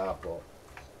me do that, but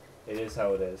it is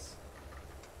how it is.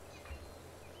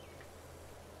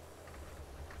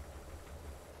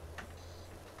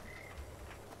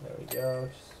 There we go.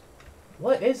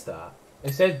 What is that?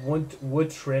 It said wood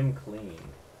trim clean.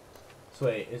 So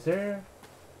wait, is there...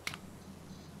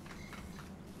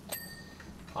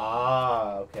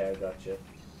 Ah, okay, I gotcha.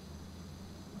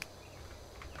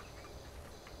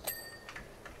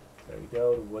 There we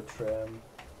go, the wood trim.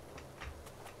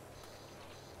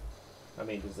 I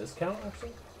mean, does this count,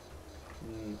 actually?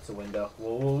 It's a window.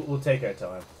 We'll take our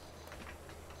time.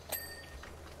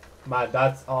 Man,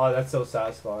 that's so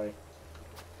satisfying.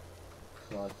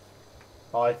 Come on.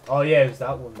 Oh yeah, it was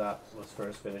that one that was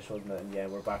first finished, wasn't it? And yeah,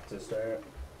 we're back to start.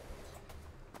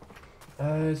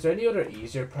 Is there any other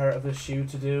easier part of the shoe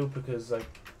to do? Because,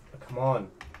 like, come on.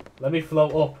 Let me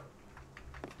float up.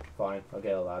 Fine, I'll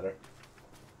get a ladder.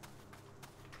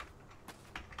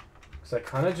 Because I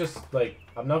kind of just, like,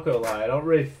 I'm not going to lie, I don't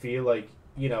really feel like,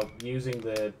 you know, using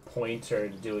the pointer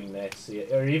and doing this,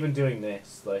 or even doing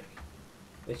this, like,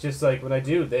 it's just like, when I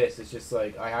do this, it's just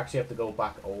like, I actually have to go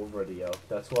back over the yoke.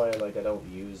 That's why, like, I don't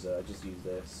use it, I just use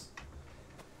this.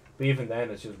 But even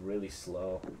then, it's just really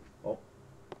slow. Oh.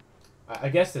 I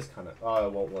guess this kind of... Oh,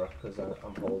 it won't work, because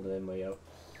I'm holding in my yoke.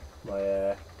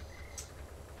 My,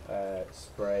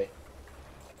 spray.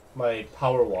 My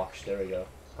power wash, there we go.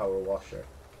 Power washer.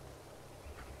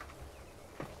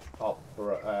 Oh,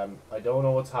 bro, I don't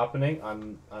know what's happening.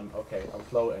 I'm okay, I'm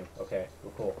floating. Okay,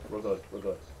 we're cool. We're good, we're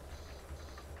good.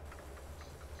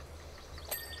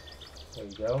 There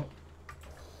you go.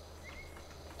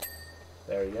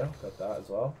 There you go, got that as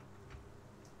well.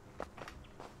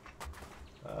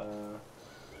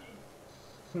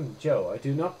 Joe, I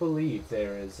do not believe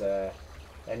there is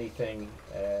anything,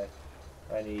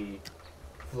 any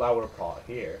flower pot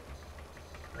here.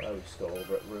 I'll just go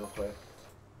over it real quick.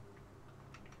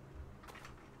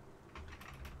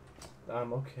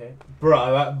 I'm okay.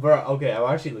 Bro, okay,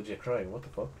 I'm actually legit crying. What the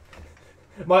fuck?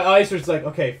 My eyes are just like,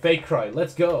 okay, fake cry,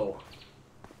 let's go.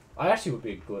 I actually would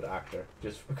be a good actor,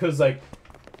 just because, like,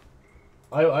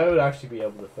 I would actually be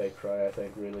able to fake cry, I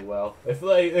think, really well.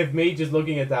 If me just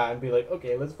looking at that and be like,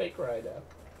 okay, let's fake cry now.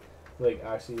 Like,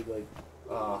 actually, like,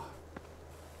 I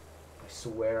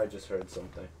swear I just heard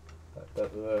something.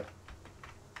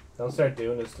 Don't start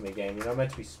doing this to me, game. You're not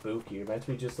meant to be spooky. You're meant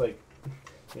to be just, like,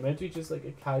 you're meant to be just, like,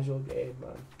 a casual game,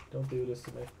 man. Don't do this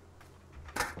to me.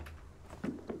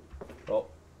 Oh.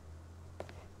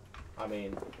 I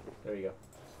mean, there you go.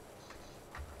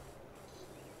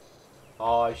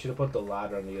 Oh, I should have put the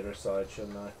ladder on the other side,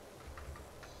 shouldn't I?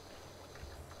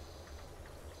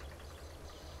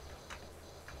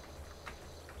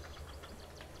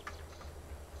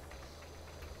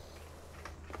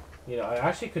 You know, I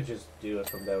actually could just do it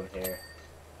from down here.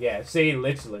 Yeah, see,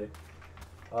 literally.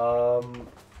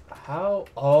 How?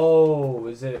 Oh,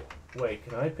 is it... Wait,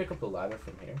 can I pick up the ladder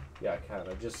from here? Yeah, I can.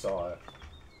 I just saw it.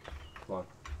 Come on.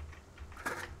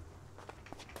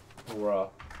 Bruh.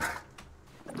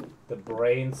 The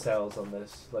brain cells on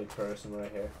this, like, person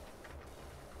right here.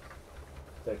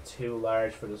 They're too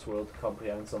large for this world to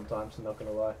comprehend sometimes, I'm not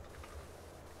gonna lie.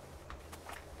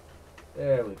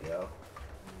 There we go.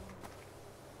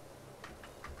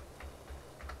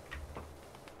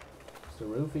 Is the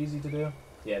roof easy to do?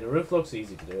 Yeah, the roof looks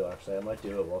easy to do, actually. I might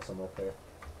do it whilst I'm up here.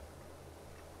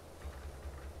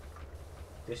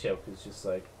 This yoke is just,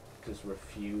 like, just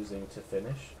refusing to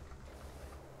finish.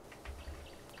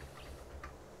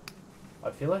 I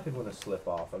feel like I'm going to slip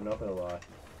off, I'm not going to lie.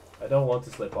 I don't want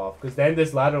to slip off, because then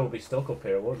this ladder will be stuck up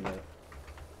here, wouldn't it?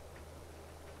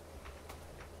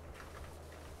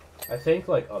 I think,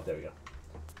 like, oh, there we go.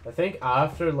 I think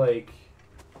after, like,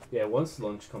 yeah, once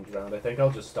lunch comes around, I think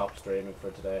I'll just stop streaming for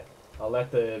today. I'll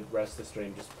let the rest of the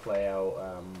stream just play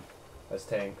out as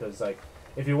thing, because, like,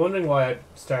 if you're wondering why I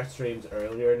start streams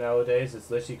earlier nowadays, it's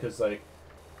literally because, like,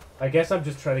 I guess I'm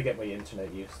just trying to get my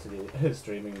internet used to the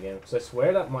streaming again, because I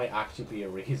swear that might actually be a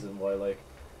reason why,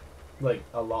 like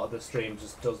a lot of the stream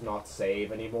just does not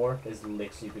save anymore, is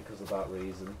literally because of that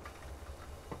reason.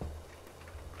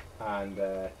 And,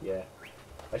 yeah.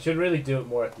 I should really do it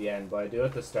more at the end, but I do it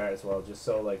at the start as well, just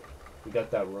so, like, we got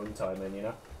that runtime in, you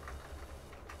know?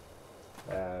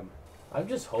 I'm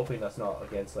just hoping that's not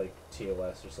against, like,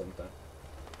 TOS or something.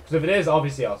 Because if it is,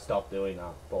 obviously I'll stop doing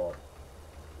that, but...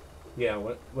 Yeah,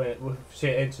 when with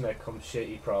shit internet comes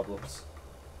shitty problems,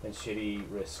 and shitty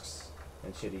risks,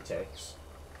 and shitty takes.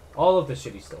 All of the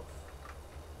shitty stuff.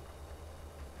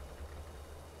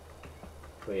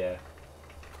 But yeah.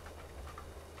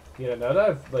 You know, now that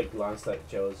I've, like, glanced at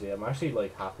Josie, I'm actually,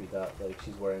 like, happy that, like,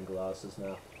 she's wearing glasses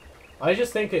now. I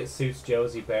just think it suits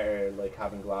Josie better, like,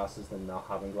 having glasses than not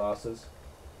having glasses.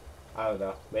 I don't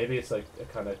know. Maybe it's, like, a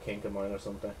kind of kink of mine or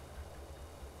something.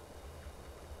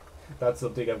 That's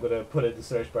something I'm gonna put in the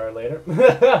search bar later.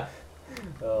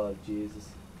 Oh, Jesus.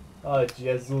 Oh,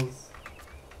 Jesus.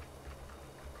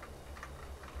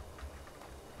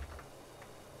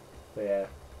 But yeah.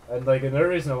 And, like, another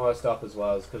reason I want to stop as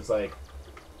well is because, like,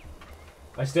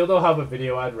 I still don't have a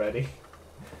video ad ready.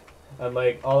 And,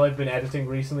 like, all I've been editing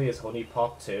recently is Honey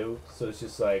Pop 2. So it's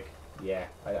just like, yeah,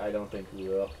 I don't think we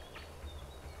will.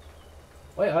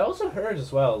 Wait, I also heard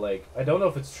as well, like, I don't know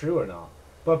if it's true or not.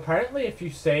 But apparently if you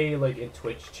say, like, in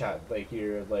Twitch chat, like,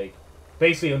 you're, like,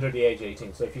 basically under the age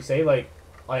 18. So if you say, like,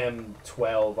 I am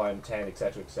 12, I'm 10,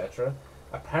 etc., etc.,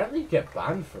 apparently you get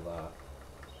banned for that.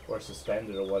 Or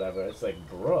suspended or whatever. It's like,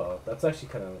 bruh, that's actually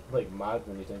kind of, like, mad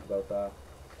when you think about that.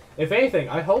 If anything,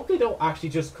 I hope they don't actually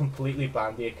just completely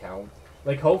ban the account.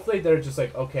 Like, hopefully they're just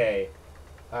like, okay,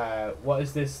 what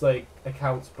is this, like,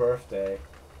 account's birthday?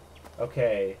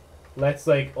 Okay. Let's,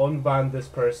 like, unban this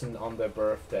person on their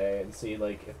birthday and see,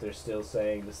 like, if they're still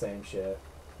saying the same shit,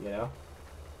 you know?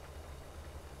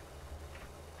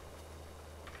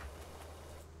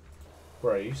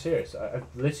 Bro, are you serious? I've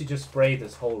literally just sprayed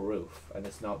this whole roof and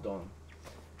it's not done.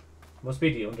 Must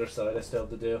be the underside I still have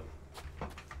to do.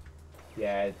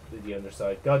 Yeah, the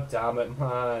underside. God damn it,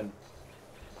 man.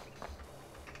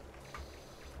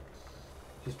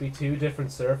 Just be two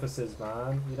different surfaces,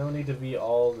 man. You don't need to be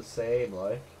all the same,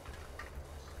 like.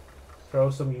 Throw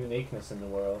some uniqueness in the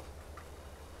world.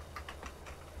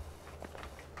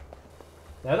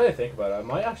 Now that I think about it, I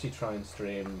might actually try and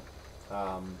stream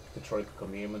Detroit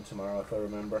Become Human tomorrow if I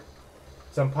remember.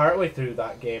 So I'm partway through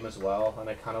that game as well, and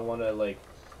I kind of want to, like,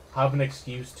 have an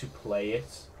excuse to play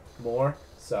it more.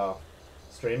 So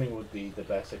streaming would be the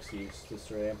best excuse to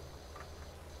stream.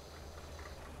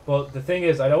 But the thing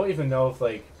is, I don't even know if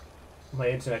like my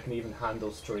internet can even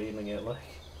handle streaming it.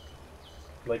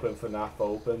 Like when FNAF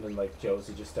opened and like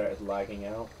Josie just started lagging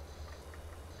out.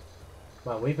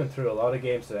 Man, we've been through a lot of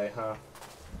games today, huh?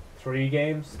 3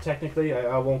 games, technically.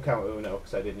 I won't count Uno,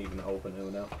 because I didn't even open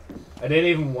Uno. I didn't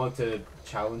even want to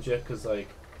challenge it, because, like,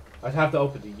 I'd have to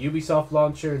open the Ubisoft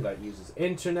launcher, and that uses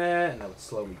internet, and that would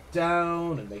slow me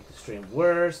down, and make the stream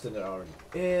worse than it already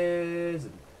is,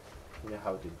 and you know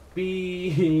how it could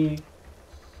be.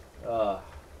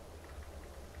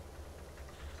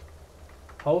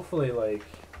 Hopefully, like...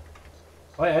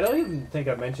 I don't even think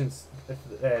I mentioned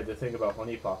the thing about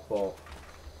Honey Pop, but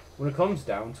when it comes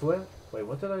down to it... Wait,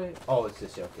 what did I... Oh, it's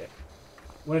this, okay.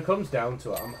 When it comes down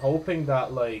to it, I'm hoping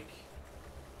that, like...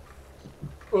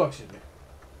 Oh, excuse me.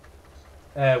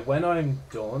 When I'm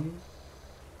done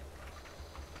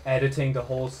editing the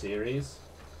whole series,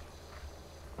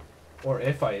 or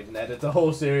if I even edit the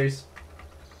whole series,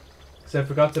 so I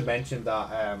forgot to mention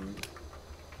that,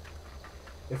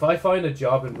 if I find a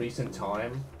job in recent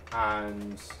time,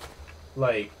 and,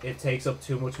 like, it takes up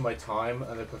too much of my time,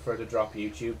 and I prefer to drop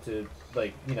YouTube to,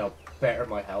 like, you know, better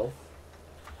my health.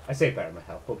 I say better my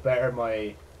health, but better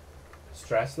my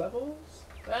stress levels?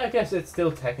 I guess it's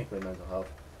still technically mental health.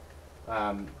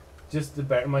 Just to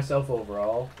better myself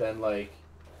overall, then, like,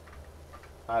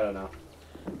 I don't know.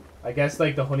 I guess,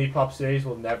 like, the Honey Pop series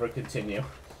will never continue.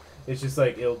 It's just,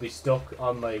 like, it'll be stuck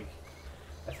on, like,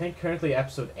 I think currently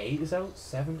episode 8 is out?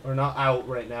 7? Or not out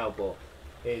right now, but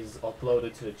is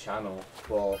uploaded to the channel.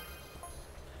 But,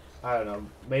 I don't know.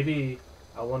 Maybe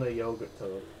I want a yogurt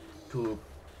tube.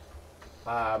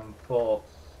 But,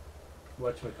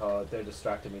 whatchamacallit, they're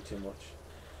distracting me too much.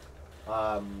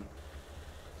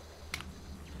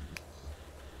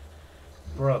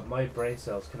 Bruh, my brain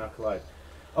cells cannot collide.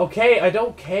 Okay, I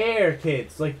don't care,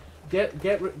 kids. Like,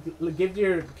 give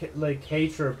your, like,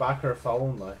 caterer back her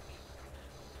phone, like.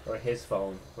 Or his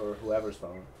phone, or whoever's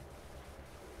phone.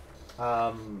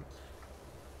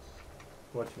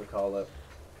 Whatchamacallit.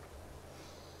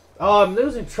 Oh, I'm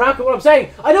losing track of what I'm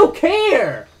saying! I don't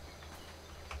care!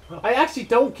 I actually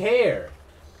don't care!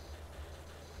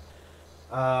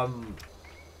 Honey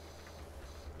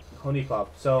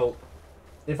Pop. So,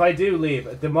 if I do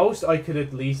leave, the most I could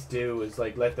at least do is,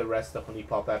 like, let the rest of the Honey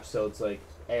Pop episodes, like,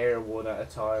 air one at a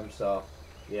time, so,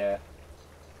 yeah.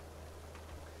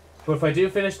 But if I do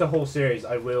finish the whole series,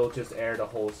 I will just air the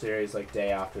whole series, like,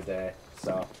 day after day.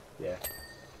 So, yeah.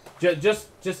 Just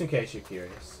in case you're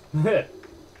curious.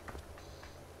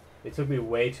 It took me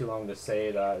way too long to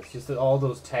say that. It's just that all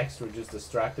those texts were just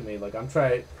distracting me. Like, I'm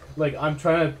trying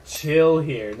to chill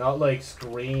here, not, like,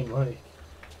 scream, like.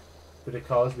 But it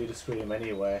caused me to scream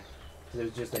anyway. Because it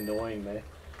was just annoying me.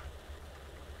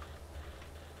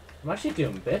 I'm actually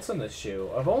doing bits on this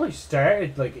shoe. I've only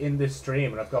started, like, in this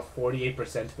stream, and I've got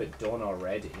 48% of it done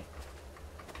already.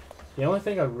 The only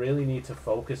thing I really need to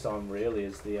focus on, really,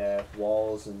 is the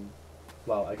walls and...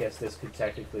 Well, I guess this could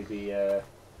technically be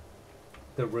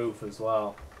the roof as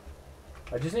well.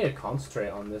 I just need to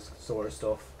concentrate on this sort of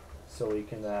stuff, so we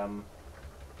can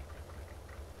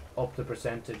up the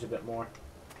percentage a bit more.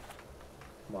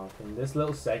 Come on, can this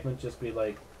little segment just be,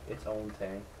 like, its own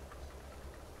thing?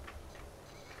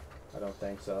 I don't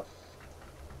think so.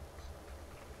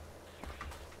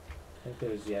 I think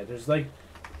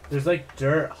there's like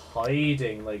dirt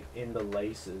hiding, like, in the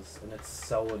laces, and it's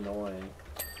so annoying.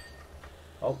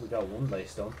 Oh, we got one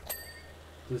lace done.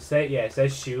 Does it say, yeah, it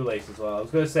says shoelace as well. I was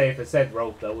gonna say if it said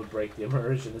rope, that would break the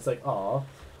immersion. It's like, aw,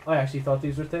 I actually thought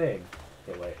these were things.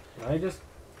 Okay, wait, can I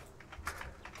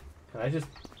just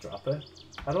drop it?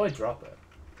 How do I drop it?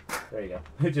 There you go.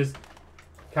 I just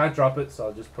can't drop it, so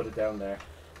I'll just put it down there.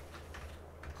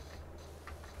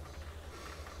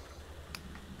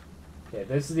 Okay,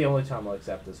 this is the only time I'll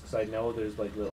accept this, because I know there's, like, little